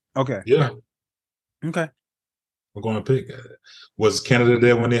Pickett? Okay. Yeah. Okay. We're going to pick. Was Canada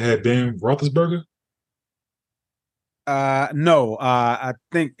there when they had Ben Roethlisberger? No. I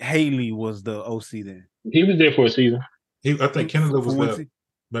think Haley was the OC then. He was there for a season. I think Canada was there.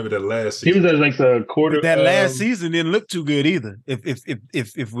 Maybe that last season. He was at like the quarter. But that last season didn't look too good either. If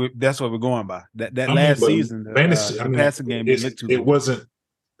that's what we're going by. That last season, the passing game didn't look too good. It wasn't.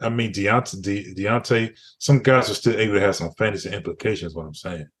 I mean, Deontay. Some guys are still able to have some fantasy implications. What I'm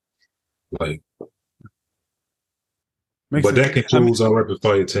saying, like. But that concludes our rapid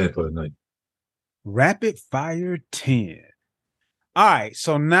fire 10 for the night. Rapid fire 10. All right,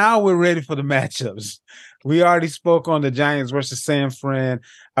 so now we're ready for the matchups. We already spoke on the Giants versus San Fran.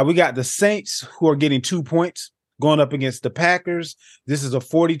 We got the Saints who are getting 2 points going up against the Packers. This is a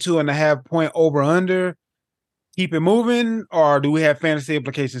 42.5 point over under. Keep it moving, or do we have fantasy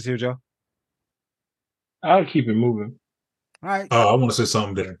implications here, Joe? I'll keep it moving. All right. I want to say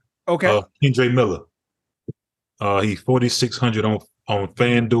something there. Okay. Kendre Miller. He's 4,600 on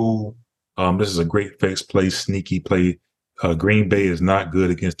FanDuel. This is a great flex play, sneaky play. Green Bay is not good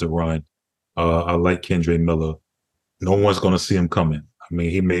against the run. I like Kendre Miller. No one's going to see him coming. I mean,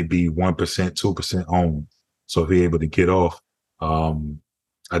 he may be 1%, 2% owned. So if he's able to get off, I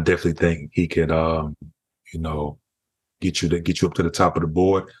definitely think he could, get you up to the top of the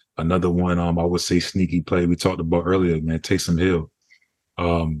board. Another one, I would say sneaky play we talked about earlier, man, Taysom Hill.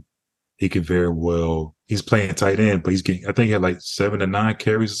 He could very well, he's playing tight end, but I think he had like 7 to 9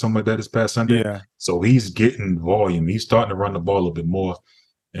 carries or something like that this past Sunday. Yeah. So he's getting volume. He's starting to run the ball a little bit more.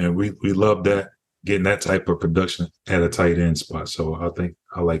 And we love that, getting that type of production at a tight end spot. So I think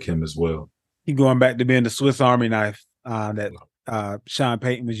I like him as well. He going back to being the Swiss Army knife that Sean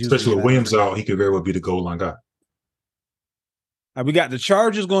Payton was using. Especially with Williams out, he could very well be the goal line guy. We got the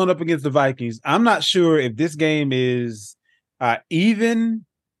Chargers going up against the Vikings. I'm not sure if this game is even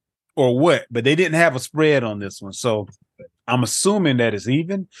or what, but they didn't have a spread on this one. So I'm assuming that it's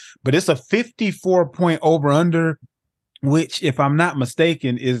even, but it's a 54-point over-under, which, if I'm not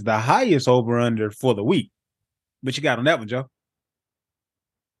mistaken, is the highest over-under for the week. What you got on that one, Joe?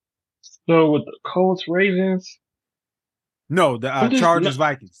 So with the Colts, Ravens? No, the Chargers,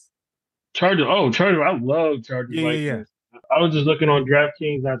 Vikings. Chargers. Oh, Chargers. I love Chargers, Vikings. Yeah. I was just looking on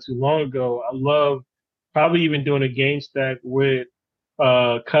DraftKings not too long ago. I love probably even doing a game stack with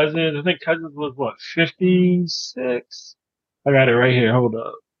Cousins. I think Cousins was, 56? I got it right here. Hold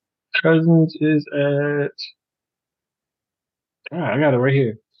up. Cousins is at... I got it right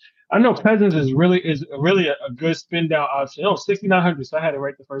here. I know Cousins is really a good spin down option. 6,900. So I had it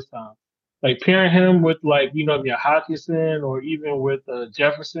right the first time. Like pairing him with your Hawkinson or even with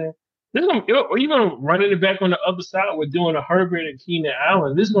Jefferson. Or even running it back on the other side with doing a Herbert and Keenan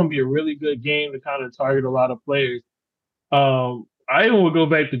Allen. This is going to be a really good game to kind of target a lot of players. I even will go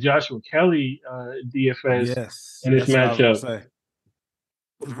back to Joshua Kelly DFS in this matchup.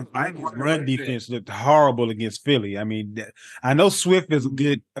 Vikings run defense looked horrible against Philly. I mean, I know Swift is a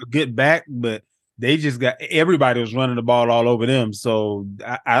good back, but they just everybody was running the ball all over them. So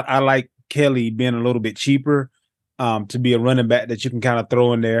I like Kelly being a little bit cheaper to be a running back that you can kind of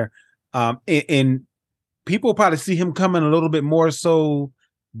throw in there. And people probably see him coming a little bit more so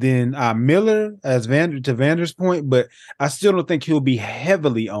than Miller, as to Vander's point, but I still don't think he'll be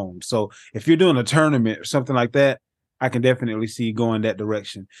heavily owned. So if you're doing a tournament or something like that, I can definitely see going that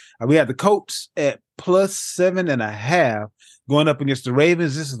direction. We have the Colts at +7.5 going up against the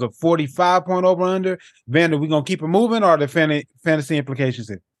Ravens. This is a 45-point over-under. Vander, we going to keep it moving, or are there fantasy implications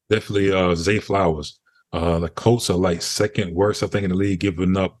here? Definitely Zay Flowers. The Colts are like second worst, I think, in the league,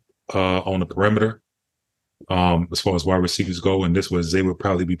 giving up on the perimeter as far as wide receivers go. And this was Zay would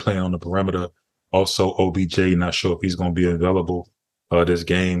probably be playing on the perimeter. Also, OBJ, not sure if he's going to be available this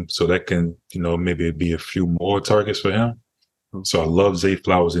game, so that can maybe be a few more targets for him. So I love Zay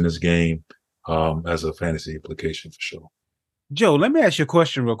Flowers in this game as a fantasy implication for sure. Joe, let me ask you a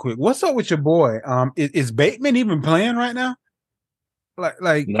question real quick. What's up with your boy? Is Bateman even playing right now?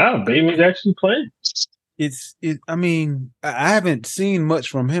 No, Bateman's actually playing. I mean, I haven't seen much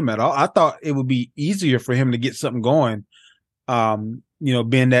from him at all. I thought it would be easier for him to get something going.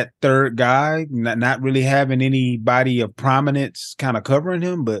 Being that third guy, not really having anybody of prominence kind of covering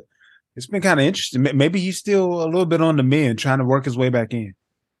him, but it's been kind of interesting. Maybe he's still a little bit on the mend, trying to work his way back in.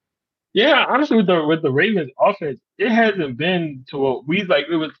 Yeah, honestly, with the Ravens offense, it hasn't been to what we like.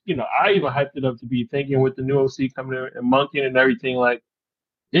 It was, I even hyped it up to be thinking with the new OC coming in and monkeying and everything. Like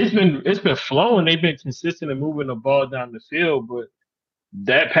it's been flowing. They've been consistent in moving the ball down the field, but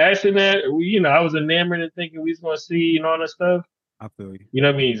that passing that, I was enamored and thinking we was going to see all that stuff. I feel you. You know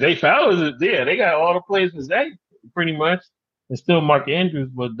what I mean? Zay Flowers is there. They got all the plays for Zay, pretty much. And still Mark Andrews,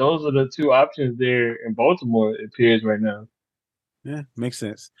 but those are the two options there in Baltimore, it appears right now. Yeah, makes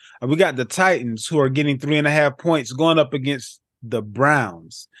sense. We got the Titans, who are getting 3.5 points going up against the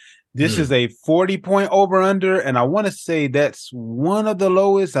Browns. This is a 40-point over-under, and I want to say that's one of the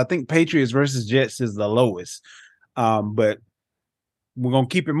lowest. I think Patriots versus Jets is the lowest. But we're going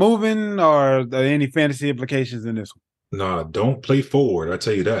to keep it moving, or are there any fantasy implications in this one? Nah, don't play forward. I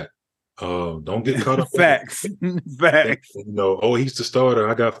tell you that. Don't get caught up. Facts. Facts. He's the starter.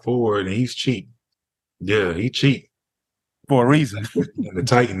 I got forward, and he's cheap. Yeah, he cheap. For a reason. And the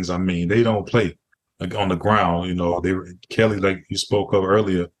Titans, I mean, they don't play on the ground. Kelly, like you spoke of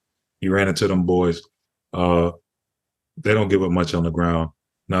earlier, he ran into them boys. They don't give up much on the ground.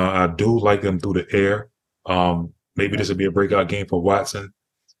 Now, I do like them through the air. Maybe this will be a breakout game for Watson.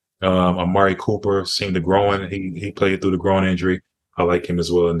 Amari Cooper seemed to growing. He played through the groin injury. I like him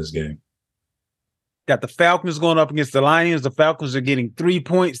as well in this game. Got the Falcons going up against the Lions. The Falcons are getting 3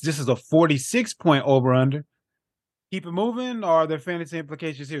 points. This is a 46-point over-under. Keep it moving, or are there fantasy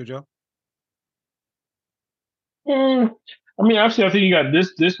implications here, Joe? I mean, obviously, I think you got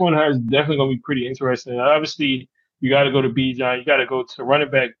this. This one has definitely going to be pretty interesting. Obviously, you got to go to Bijan. You got to go to running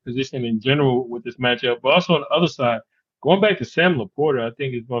back position in general with this matchup. But also on the other side, going back to Sam Laporta, I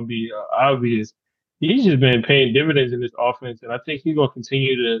think it's going to be obvious. He's just been paying dividends in this offense, and I think he's going to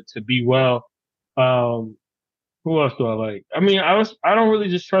continue to be well. Um, who else do I like? I mean, I don't really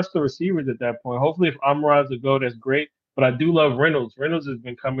just trust the receivers at that point. Hopefully, if Amrad's a go, that's great. But I do love Reynolds. Reynolds has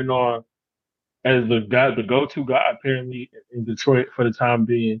been coming on as the guy, the go-to guy apparently in Detroit for the time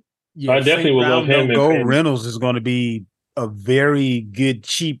being. So Yeah, I if definitely St. would love Brown him don't in go, fantasy. Reynolds is going to be a very good,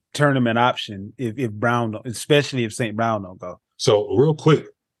 cheap tournament option if Brown, especially if St. Brown don't go. So real quick,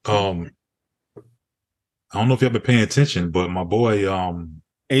 I don't know if y'all been paying attention, but my boy,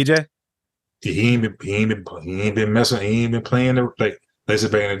 AJ, he ain't been messing, he ain't been playing like they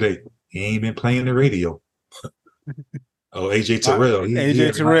said back in the day. He ain't been playing the radio. Oh, AJ Terrell.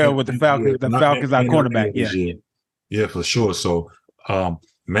 AJ Terrell with the Falcons, our cornerback. Yeah. Yeah, for sure. So,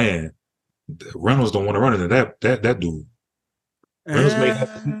 man, Reynolds don't want to run into that dude.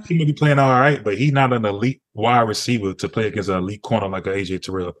 Reynolds he may be playing all right, but he's not an elite wide receiver to play against an elite corner like an AJ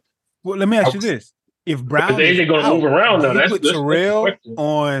Terrell. Well, let me ask you this: if Brown is AJ going to out, move around though, you that's put the Terrell question.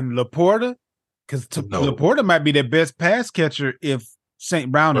 on Laporta because Laporta might be their best pass catcher if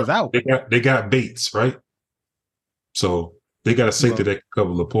St. Brown is out. They got Bates, right? So they got a safety that can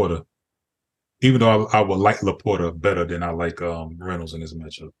cover Laporta. Even though I would like Laporta better than I like Reynolds in this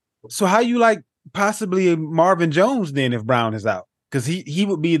matchup. So how you like possibly Marvin Jones then if Brown is out? Because he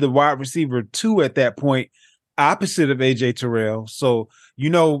would be the wide receiver 2 at that point, opposite of AJ Terrell. So you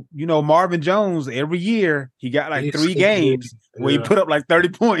know Marvin Jones every year he got like 3 games where he put up like 30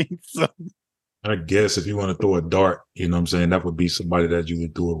 points. So. I guess if you want to throw a dart, you know what I'm saying, that would be somebody that you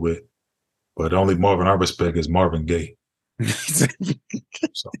would do it with. But the only Marvin I respect is Marvin Gaye. So.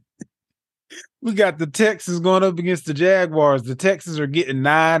 We got the Texans going up against the Jaguars. The Texans are getting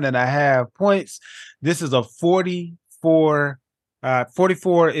 9.5 points. This is a 44.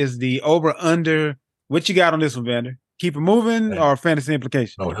 44 is the over-under. What you got on this one, Vander? Keep it moving or fantasy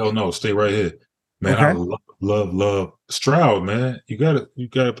implication? Oh, hell no. Stay right here. Man, okay. I love Stroud, man. You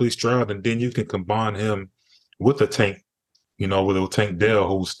gotta play Stroud, and then you can combine him with a Tank, with a Tank Dell,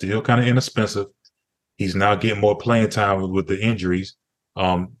 who's still kind of inexpensive. He's now getting more playing time with the injuries.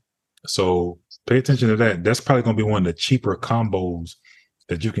 So pay attention to that. That's probably going to be one of the cheaper combos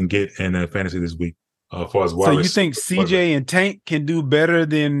that you can get in fantasy this week. As far as so you think CJ and Tank can do better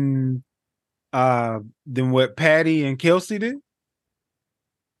than what Patty and Kelsey did?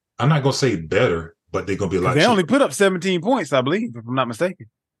 I'm not going to say better, but they're going to be a lot. They only put up 17 points, I believe, if I'm not mistaken.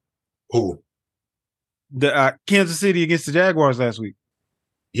 Who? The Kansas City against the Jaguars last week.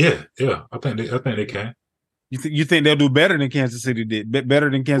 Yeah. I think they can. You think they'll do better than Kansas City did? Better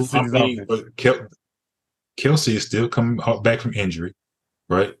than Kansas City's offense? But Kelsey is still coming back from injury,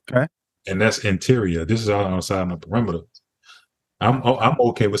 right? Okay. And that's interior. This is all outside on the perimeter. I'm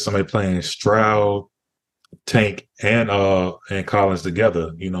okay with somebody playing Stroud, Tank, and Collins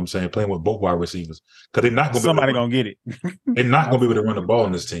together. You know what I'm saying? Playing with both wide receivers. Because they're not going to get it. They're not going to be able to run the ball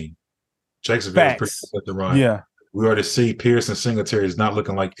in this team. Jacksonville is pretty good to run. Yeah. We already see Pierce and Singletary is not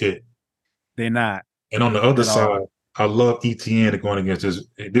looking like it. They're not. And on the other side, I love ETN going against this.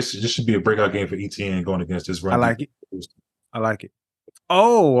 This should be a breakout game for ETN going against this run. I like it.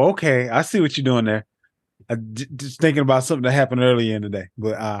 Oh, okay. I see what you're doing there. Just thinking about something that happened earlier in the day.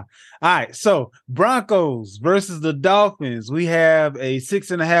 But all right. So Broncos versus the Dolphins. We have a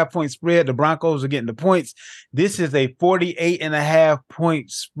 6.5 point spread. The Broncos are getting the points. This is a 48.5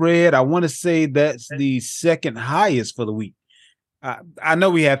 point spread. I want to say that's the second highest for the week. I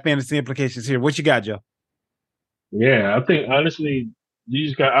know we have fantasy implications here. What you got, Joe? Yeah, I think honestly,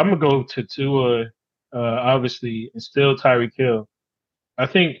 I'm gonna go to Tua, obviously, and still Tyreek Hill. I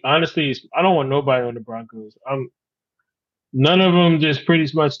think honestly, I don't want nobody on the Broncos. None of them just pretty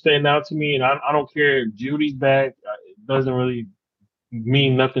much stand out to me, and I don't care if Judy's back. It doesn't really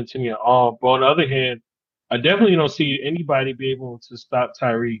mean nothing to me at all. But on the other hand, I definitely don't see anybody be able to stop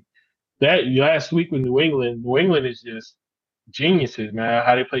Tyreek. That last week with New England is just geniuses, man.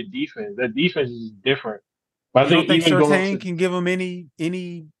 How they play defense. That defense is different. But You don't think Surtain can give him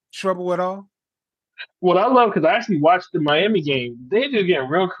any trouble at all? What I love, because I actually watched the Miami game, they just getting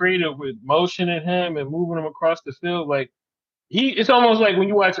real creative with motioning him and moving him across the field. Like it's almost like when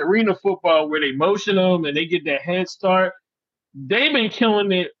you watch arena football where they motion them and they get that head start. They've been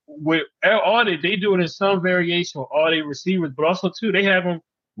killing it with all that. They do it in some variation with all their receivers, but also too they have them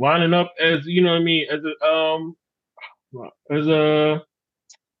lining up as as a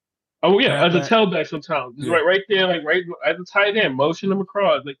tailback sometimes. Just right there, like right as a tight end, motion them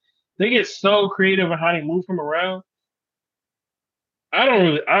across. Like they get so creative in how they move him around. I don't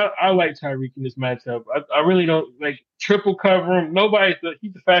really. I like Tyreek in this matchup. I really don't like triple cover him.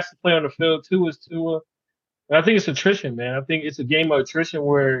 He's the fastest player on the field too. Is Tua. And I think it's attrition, man. I think it's a game of attrition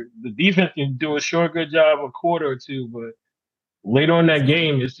where the defense can do a short good job a quarter or two, but later on in that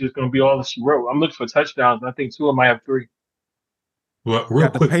game, it's just going to be all that she wrote. I'm looking for touchdowns. I think Tua might have 3. Well, real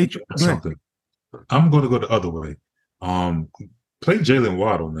Got the quick, Patri- Go ahead. something. I'm going to go the other way. Play Jalen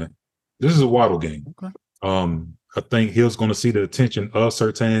Waddle, man. This is a Waddle game. Okay. I think Hill's going to see the attention of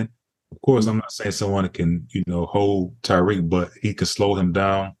Surtain. Of course, I'm not saying someone can, hold Tyreek, but he can slow him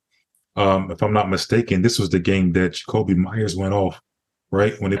down. If I'm not mistaken, this was the game that Jacoby Myers went off,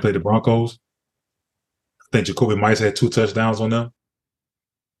 right? When they played the Broncos. I think Jacoby Myers had 2 touchdowns on them.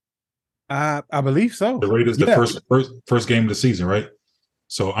 I believe so. The Raiders, the first game of the season, right?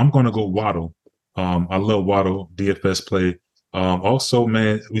 So I'm going to go Waddle. I love Waddle, DFS play. Also,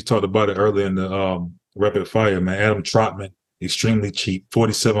 man, we talked about it earlier in the rapid fire, man. Adam Trotman, extremely cheap,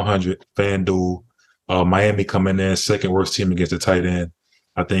 4,700 FanDuel. Miami coming in, second worst team against the tight end.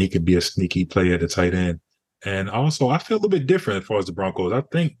 I think he could be a sneaky player at the tight end. And also, I feel a little bit different as far as the Broncos. I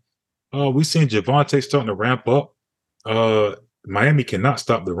think we've seen Javonte starting to ramp up. Miami cannot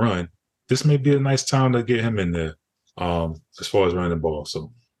stop the run. This may be a nice time to get him in there as far as running the ball.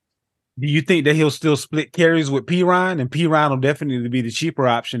 So, do you think that he'll still split carries with P. Ryan? And P. Ryan will definitely be the cheaper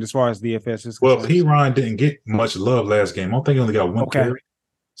option as far as DFS is concerned. Well, P. Ryan didn't get much love last game. I don't think he only got 1 carry,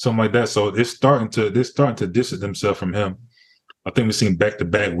 something like that. So they're starting to distance themselves from him. I think we've seen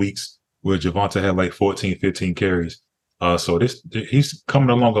back-to-back weeks where Javonte had like 14, 15 carries. So he's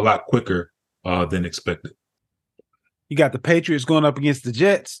coming along a lot quicker than expected. You got the Patriots going up against the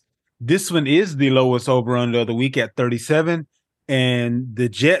Jets. This one is the lowest over-under of the week at 37, and the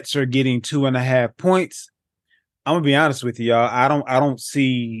Jets are getting 2.5 points. I'm gonna be honest with you, y'all. I don't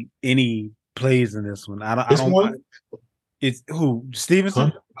see any plays in this one. It's who?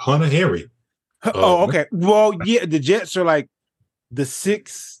 Stevenson? Hunter Henry. Okay. Well, yeah, the Jets are like the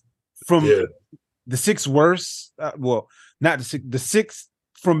 6th from the 6th worst. Not the 6th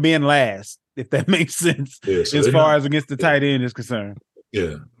from being last, if that makes sense. Yeah, so as far as against the tight end is concerned.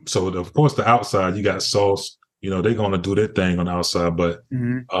 Yeah. So of course the outside, you got Sauce. They're going to do their thing on the outside, but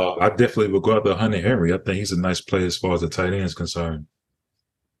I definitely would go after Hunter Henry. I think he's a nice player as far as the tight end is concerned.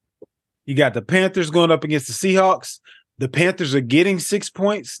 You got the Panthers going up against the Seahawks. The Panthers are getting 6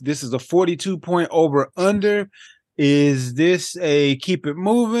 points. This is a 42-point over-under. Is this a keep it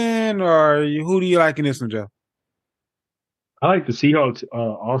moving, or who do you like in this one, Joe? I like the Seahawks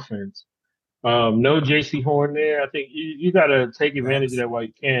offense. No J.C. Horn there. I think you got to take advantage of that while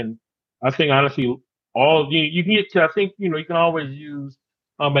you can. I think honestly, you can get to. I think you can always use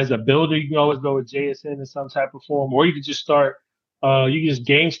as a builder. You can always go with JSN in some type of form, or you could just start. You can just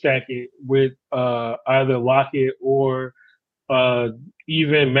game stack it with either Lockett or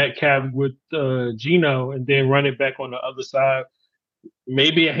even Metcalf with Geno, and then run it back on the other side.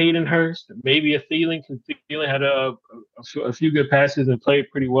 Maybe a Hayden Hurst, maybe a Thielen, because Thielen had a few good passes and played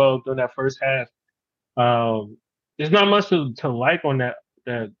pretty well during that first half. There's not much to like on that,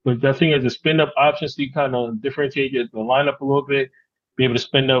 but I think as a spin-up option, so you kind of differentiate the lineup a little bit, be able to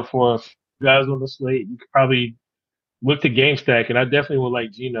spend up for guys on the slate. You could probably look to game stack, and I definitely would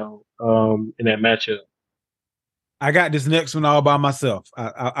like Geno in that matchup. I got this next one all by myself.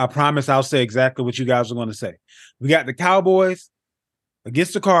 I promise I'll say exactly what you guys are going to say. We got the Cowboys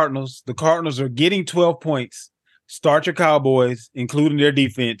against the Cardinals. The Cardinals are getting 12 points. Start your Cowboys, including their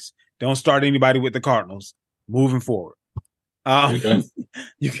defense. Don't start anybody with the Cardinals moving forward.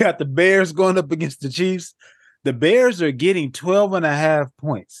 You got the Bears going up against the Chiefs. The Bears are getting 12.5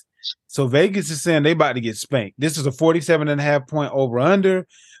 points. So Vegas is saying they about to get spanked. This is a 47.5 point over under.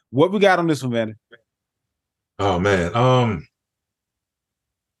 What we got on this one, man? Oh man.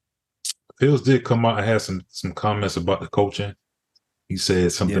 Fields did come out and had some comments about the coaching. He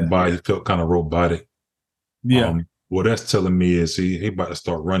said something about he felt kind of robotic. Yeah. What that's telling me is he about to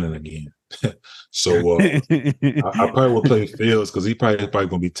start running again. So I probably will play Fields because he probably going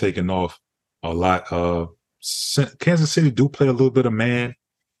to be taking off a lot. Kansas City do play a little bit of man.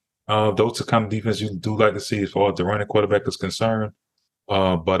 Those are kind of defense you do like to see as far as the running quarterback is concerned.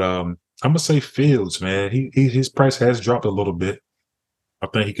 But I'm gonna say Fields, man. His price has dropped a little bit. I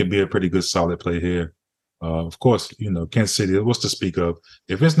think he could be a pretty good solid play here. Of course, Kansas City, what's to speak of?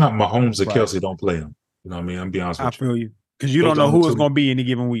 If it's not Mahomes or Kelsey, don't play him. You know what I mean? I'm be honest with you. I feel you. Because you don't know who it's going to be any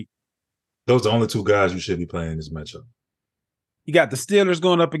given week. Those are the only 2 guys you should be playing in this matchup. You got the Steelers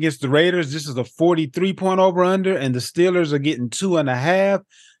going up against the Raiders. This is a 43-point over-under, and the Steelers are getting 2.5.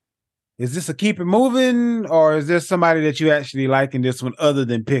 Is this a keep it moving, or is there somebody that you actually like in this one other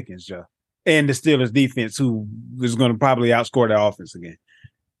than Pickens, Joe? And the Steelers defense, who is going to probably outscore their offense again.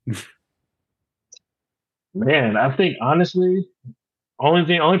 Man, I think honestly,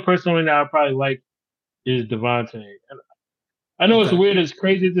 only person that I probably like is Devontae. And I know it's weird, as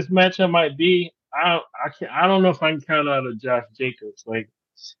crazy as this matchup might be. I don't know if I can count out a Josh Jacobs. Like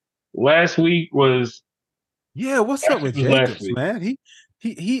last week was. Yeah, what's up with Last Jacobs, week. man?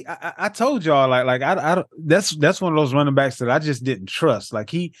 I told y'all like I don't, that's one of those running backs that I just didn't trust.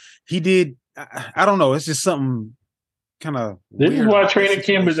 Like he did. I don't know. It's just something kind of. This is why training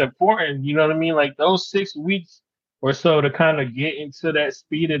camp is important. You know what I mean? Like those 6 weeks or so to kind of get into that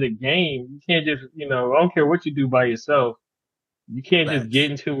speed of the game. You can't just, I don't care what you do by yourself. You can't just get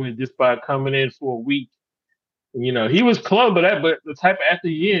into it just by coming in for a week. He was close, but the type of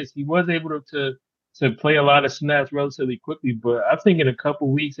athlete he is, he was able to play a lot of snaps relatively quickly. But I think in a couple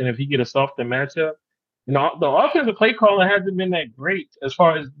weeks, and if he get a softer matchup, the offensive play calling hasn't been that great as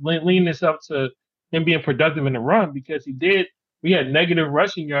far as leaning this up to him being productive in the run, because we had negative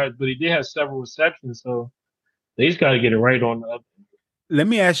rushing yards, but he did have several receptions. So they just got to get it right on the other. Let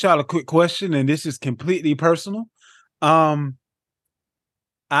me ask y'all a quick question, and this is completely personal. I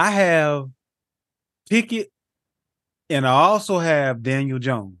have Pickett, and I also have Daniel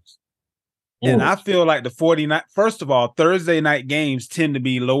Jones. And I feel like the 49, first of all, Thursday night games tend to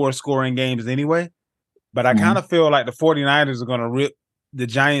be lower scoring games anyway. But I kind of feel like the 49ers are going to rip the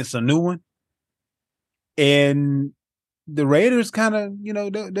Giants a new one. And the Raiders kind of,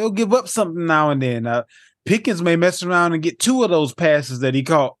 they'll give up something now and then. Pickens may mess around and get 2 of those passes that he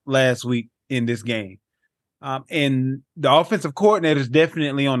caught last week in this game. And the offensive coordinator is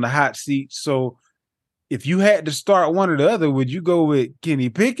definitely on the hot seat. So if you had to start one or the other, would you go with Kenny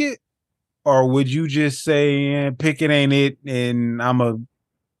Pickett? Or would you just say Pickett ain't it, and I'm a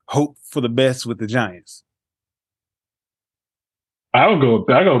hope for the best with the Giants? I go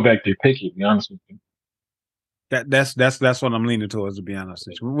back to Pickett, to be honest with you. That's what I'm leaning towards, to be honest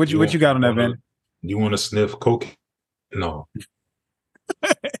with you. What you got on that, man? You want to sniff coke? No.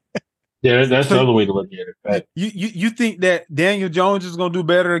 Yeah, that's the other way to look at it. You think that Daniel Jones is going to do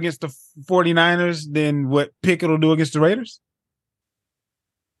better against the 49ers than what Pickett will do against the Raiders?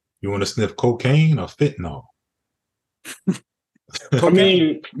 You want to sniff cocaine or fentanyl? I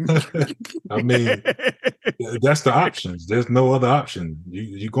mean, that's the options. There's no other option.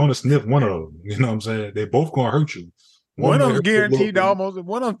 You're going to sniff one of them. You know what I'm saying? They both going to hurt you. One of them's guaranteed almost.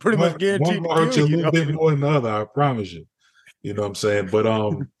 One of them's pretty much guaranteed. One hurt you a little bit more than the other. I promise you. You know what I'm saying? But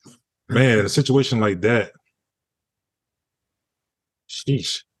man, in a situation like that,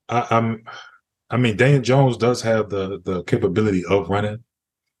 sheesh. I mean, Daniel Jones does have the capability of running.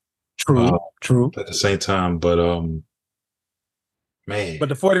 True. At the same time, but man. But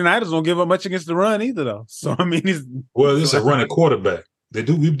the 49ers don't give up much against the run either, though. So I mean, it's a running quarterback. We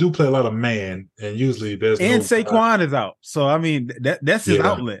do play a lot of man, and usually there's Saquon is out. So I mean, that's his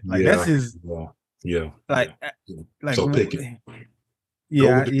outlet. Like that's his. Yeah. Like so pick it.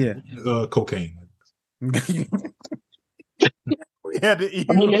 Yeah. Cocaine. I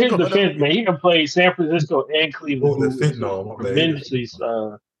mean, his defense, man, he can play San Francisco and Cleveland. Tremendously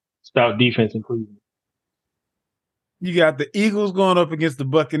stout defense in Cleveland. You got the Eagles going up against the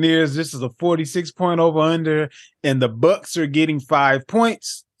Buccaneers. This is a 46-point over-under, and the Bucs are getting 5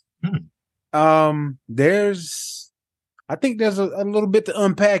 points. I think there's a little bit to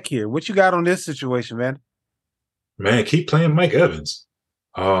unpack here. What you got on this situation, man? Man, keep playing Mike Evans.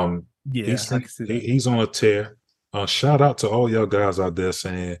 Yeah, he's on a tear. Shout out to all y'all guys out there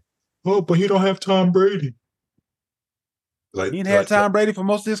saying, "Oh, but he don't have Tom Brady." Like he didn't have Tom Brady for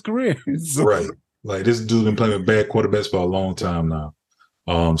most of his career, so. Right? Like this dude been playing with bad quarterbacks for a long time now.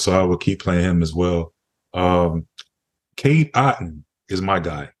 So I will keep playing him as well. Cade Otton is my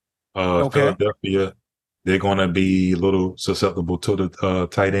guy. Philadelphia, they're going to be a little susceptible to the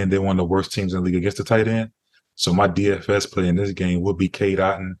tight end. They're one of the worst teams in the league against the tight end. So my DFS play in this game would be Cade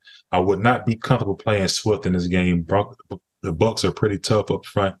Otton. I would not be comfortable playing Swift in this game. The Bucs are pretty tough up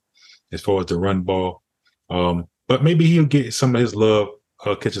front as far as the run ball. But maybe he'll get some of his love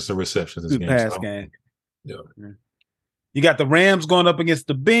catching some receptions this game. Pass game. Yeah. You got the Rams going up against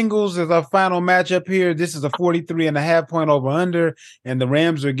the Bengals as our final matchup here. This is a 43.5-point over-under, and the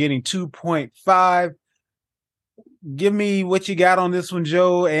Rams are getting 2.5. Give me what you got on this one,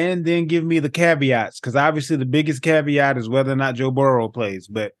 Joe, and then give me the caveats, because obviously the biggest caveat is whether or not Joe Burrow plays.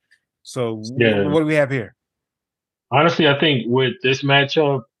 But so what do we have here? Honestly, I think with this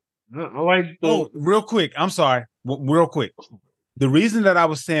matchup, I like real quick. I'm sorry. Real quick. The reason that I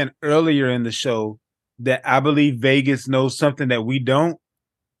was saying earlier in the show that I believe Vegas knows something that we don't,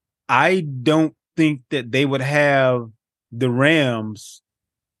 I don't think that they would have the Rams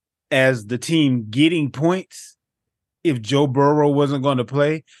as the team getting points if Joe Burrow wasn't going to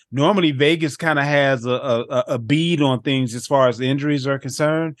play. Normally, Vegas kind of has a bead on things as far as injuries are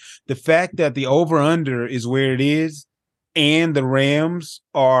concerned. The fact that the over-under is where it is and the Rams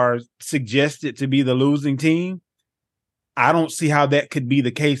are suggested to be the losing team, I don't see how that could be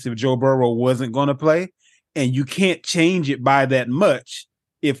the case if Joe Burrow wasn't going to play. And you can't change it by that much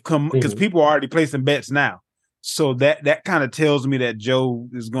because people are already placing bets now. So that kind of tells me that Joe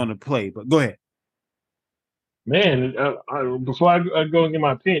is going to play. But go ahead. Man, before I go and get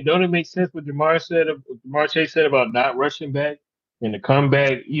my opinion, don't it make sense what Jamar Chase said about not rushing back and the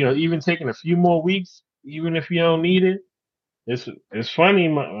comeback? Even taking a few more weeks, even if you don't need it. It's funny.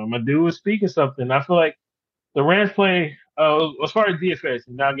 My dude was speaking something. I feel like the Rams play as far as DFS,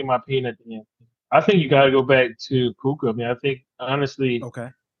 and now I'll get my opinion at the end. I think you got to go back to Puka. I mean, I think honestly, okay,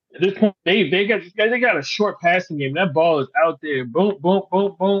 at this point they got a short passing game. That ball is out there, boom, boom,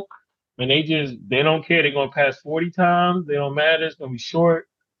 boom, boom. And they don't care. They're gonna pass 40 times. They don't matter. It's gonna be short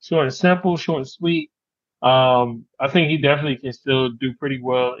and simple, short and sweet. I think he definitely can still do pretty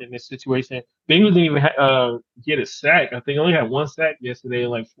well in this situation. Bengals didn't even get a sack. I think he only had one sack yesterday,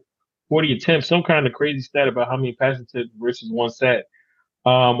 like 40 attempts. Some kind of crazy stat about how many pass attempts versus one sack.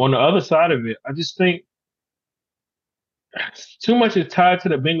 On the other side of it, I just think too much is tied to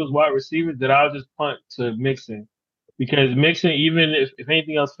the Bengals wide receivers that I'll just punt to Mixon. Because Mixon, even if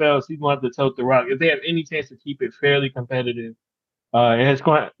anything else fails, he's going to have to tote the rock. If they have any chance to keep it fairly competitive, we're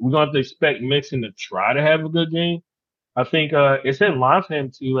going to have to expect Mixon to try to have a good game. I think it's in line for him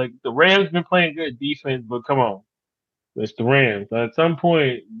too. Like the Rams been playing good defense, but come on, it's the Rams. At some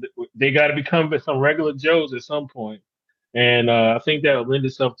point, they got to become some regular Joes at some point, and I think that will lend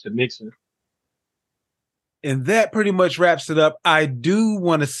itself to Mixon. And that pretty much wraps it up. I do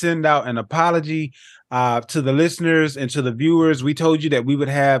want to send out an apology to the listeners and to the viewers. We told you that we would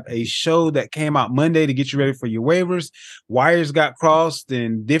have a show that came out Monday to get you ready for your waivers. Wires got crossed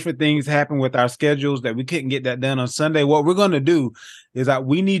and different things happened with our schedules that we couldn't get that done on Sunday. What we're going to do is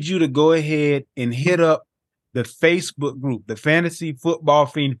we need you to go ahead and hit up the Facebook group, the Fantasy Football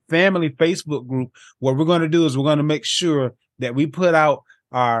Fiend Family Facebook group. What we're going to do is we're going to make sure that we put out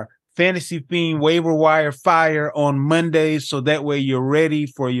our Fantasy Fiend waiver wire fire on Mondays, so that way you're ready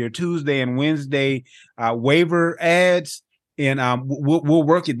for your Tuesday and Wednesday waiver ads, and we'll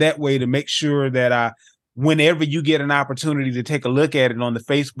work it that way to make sure that whenever you get an opportunity to take a look at it on the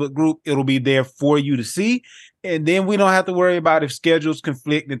Facebook group, it'll be there for you to see, and then we don't have to worry about if schedules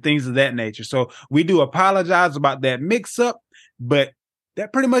conflict and things of that nature. So we do apologize about that mix-up, but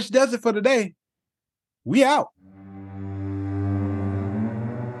that pretty much does it for today. We out.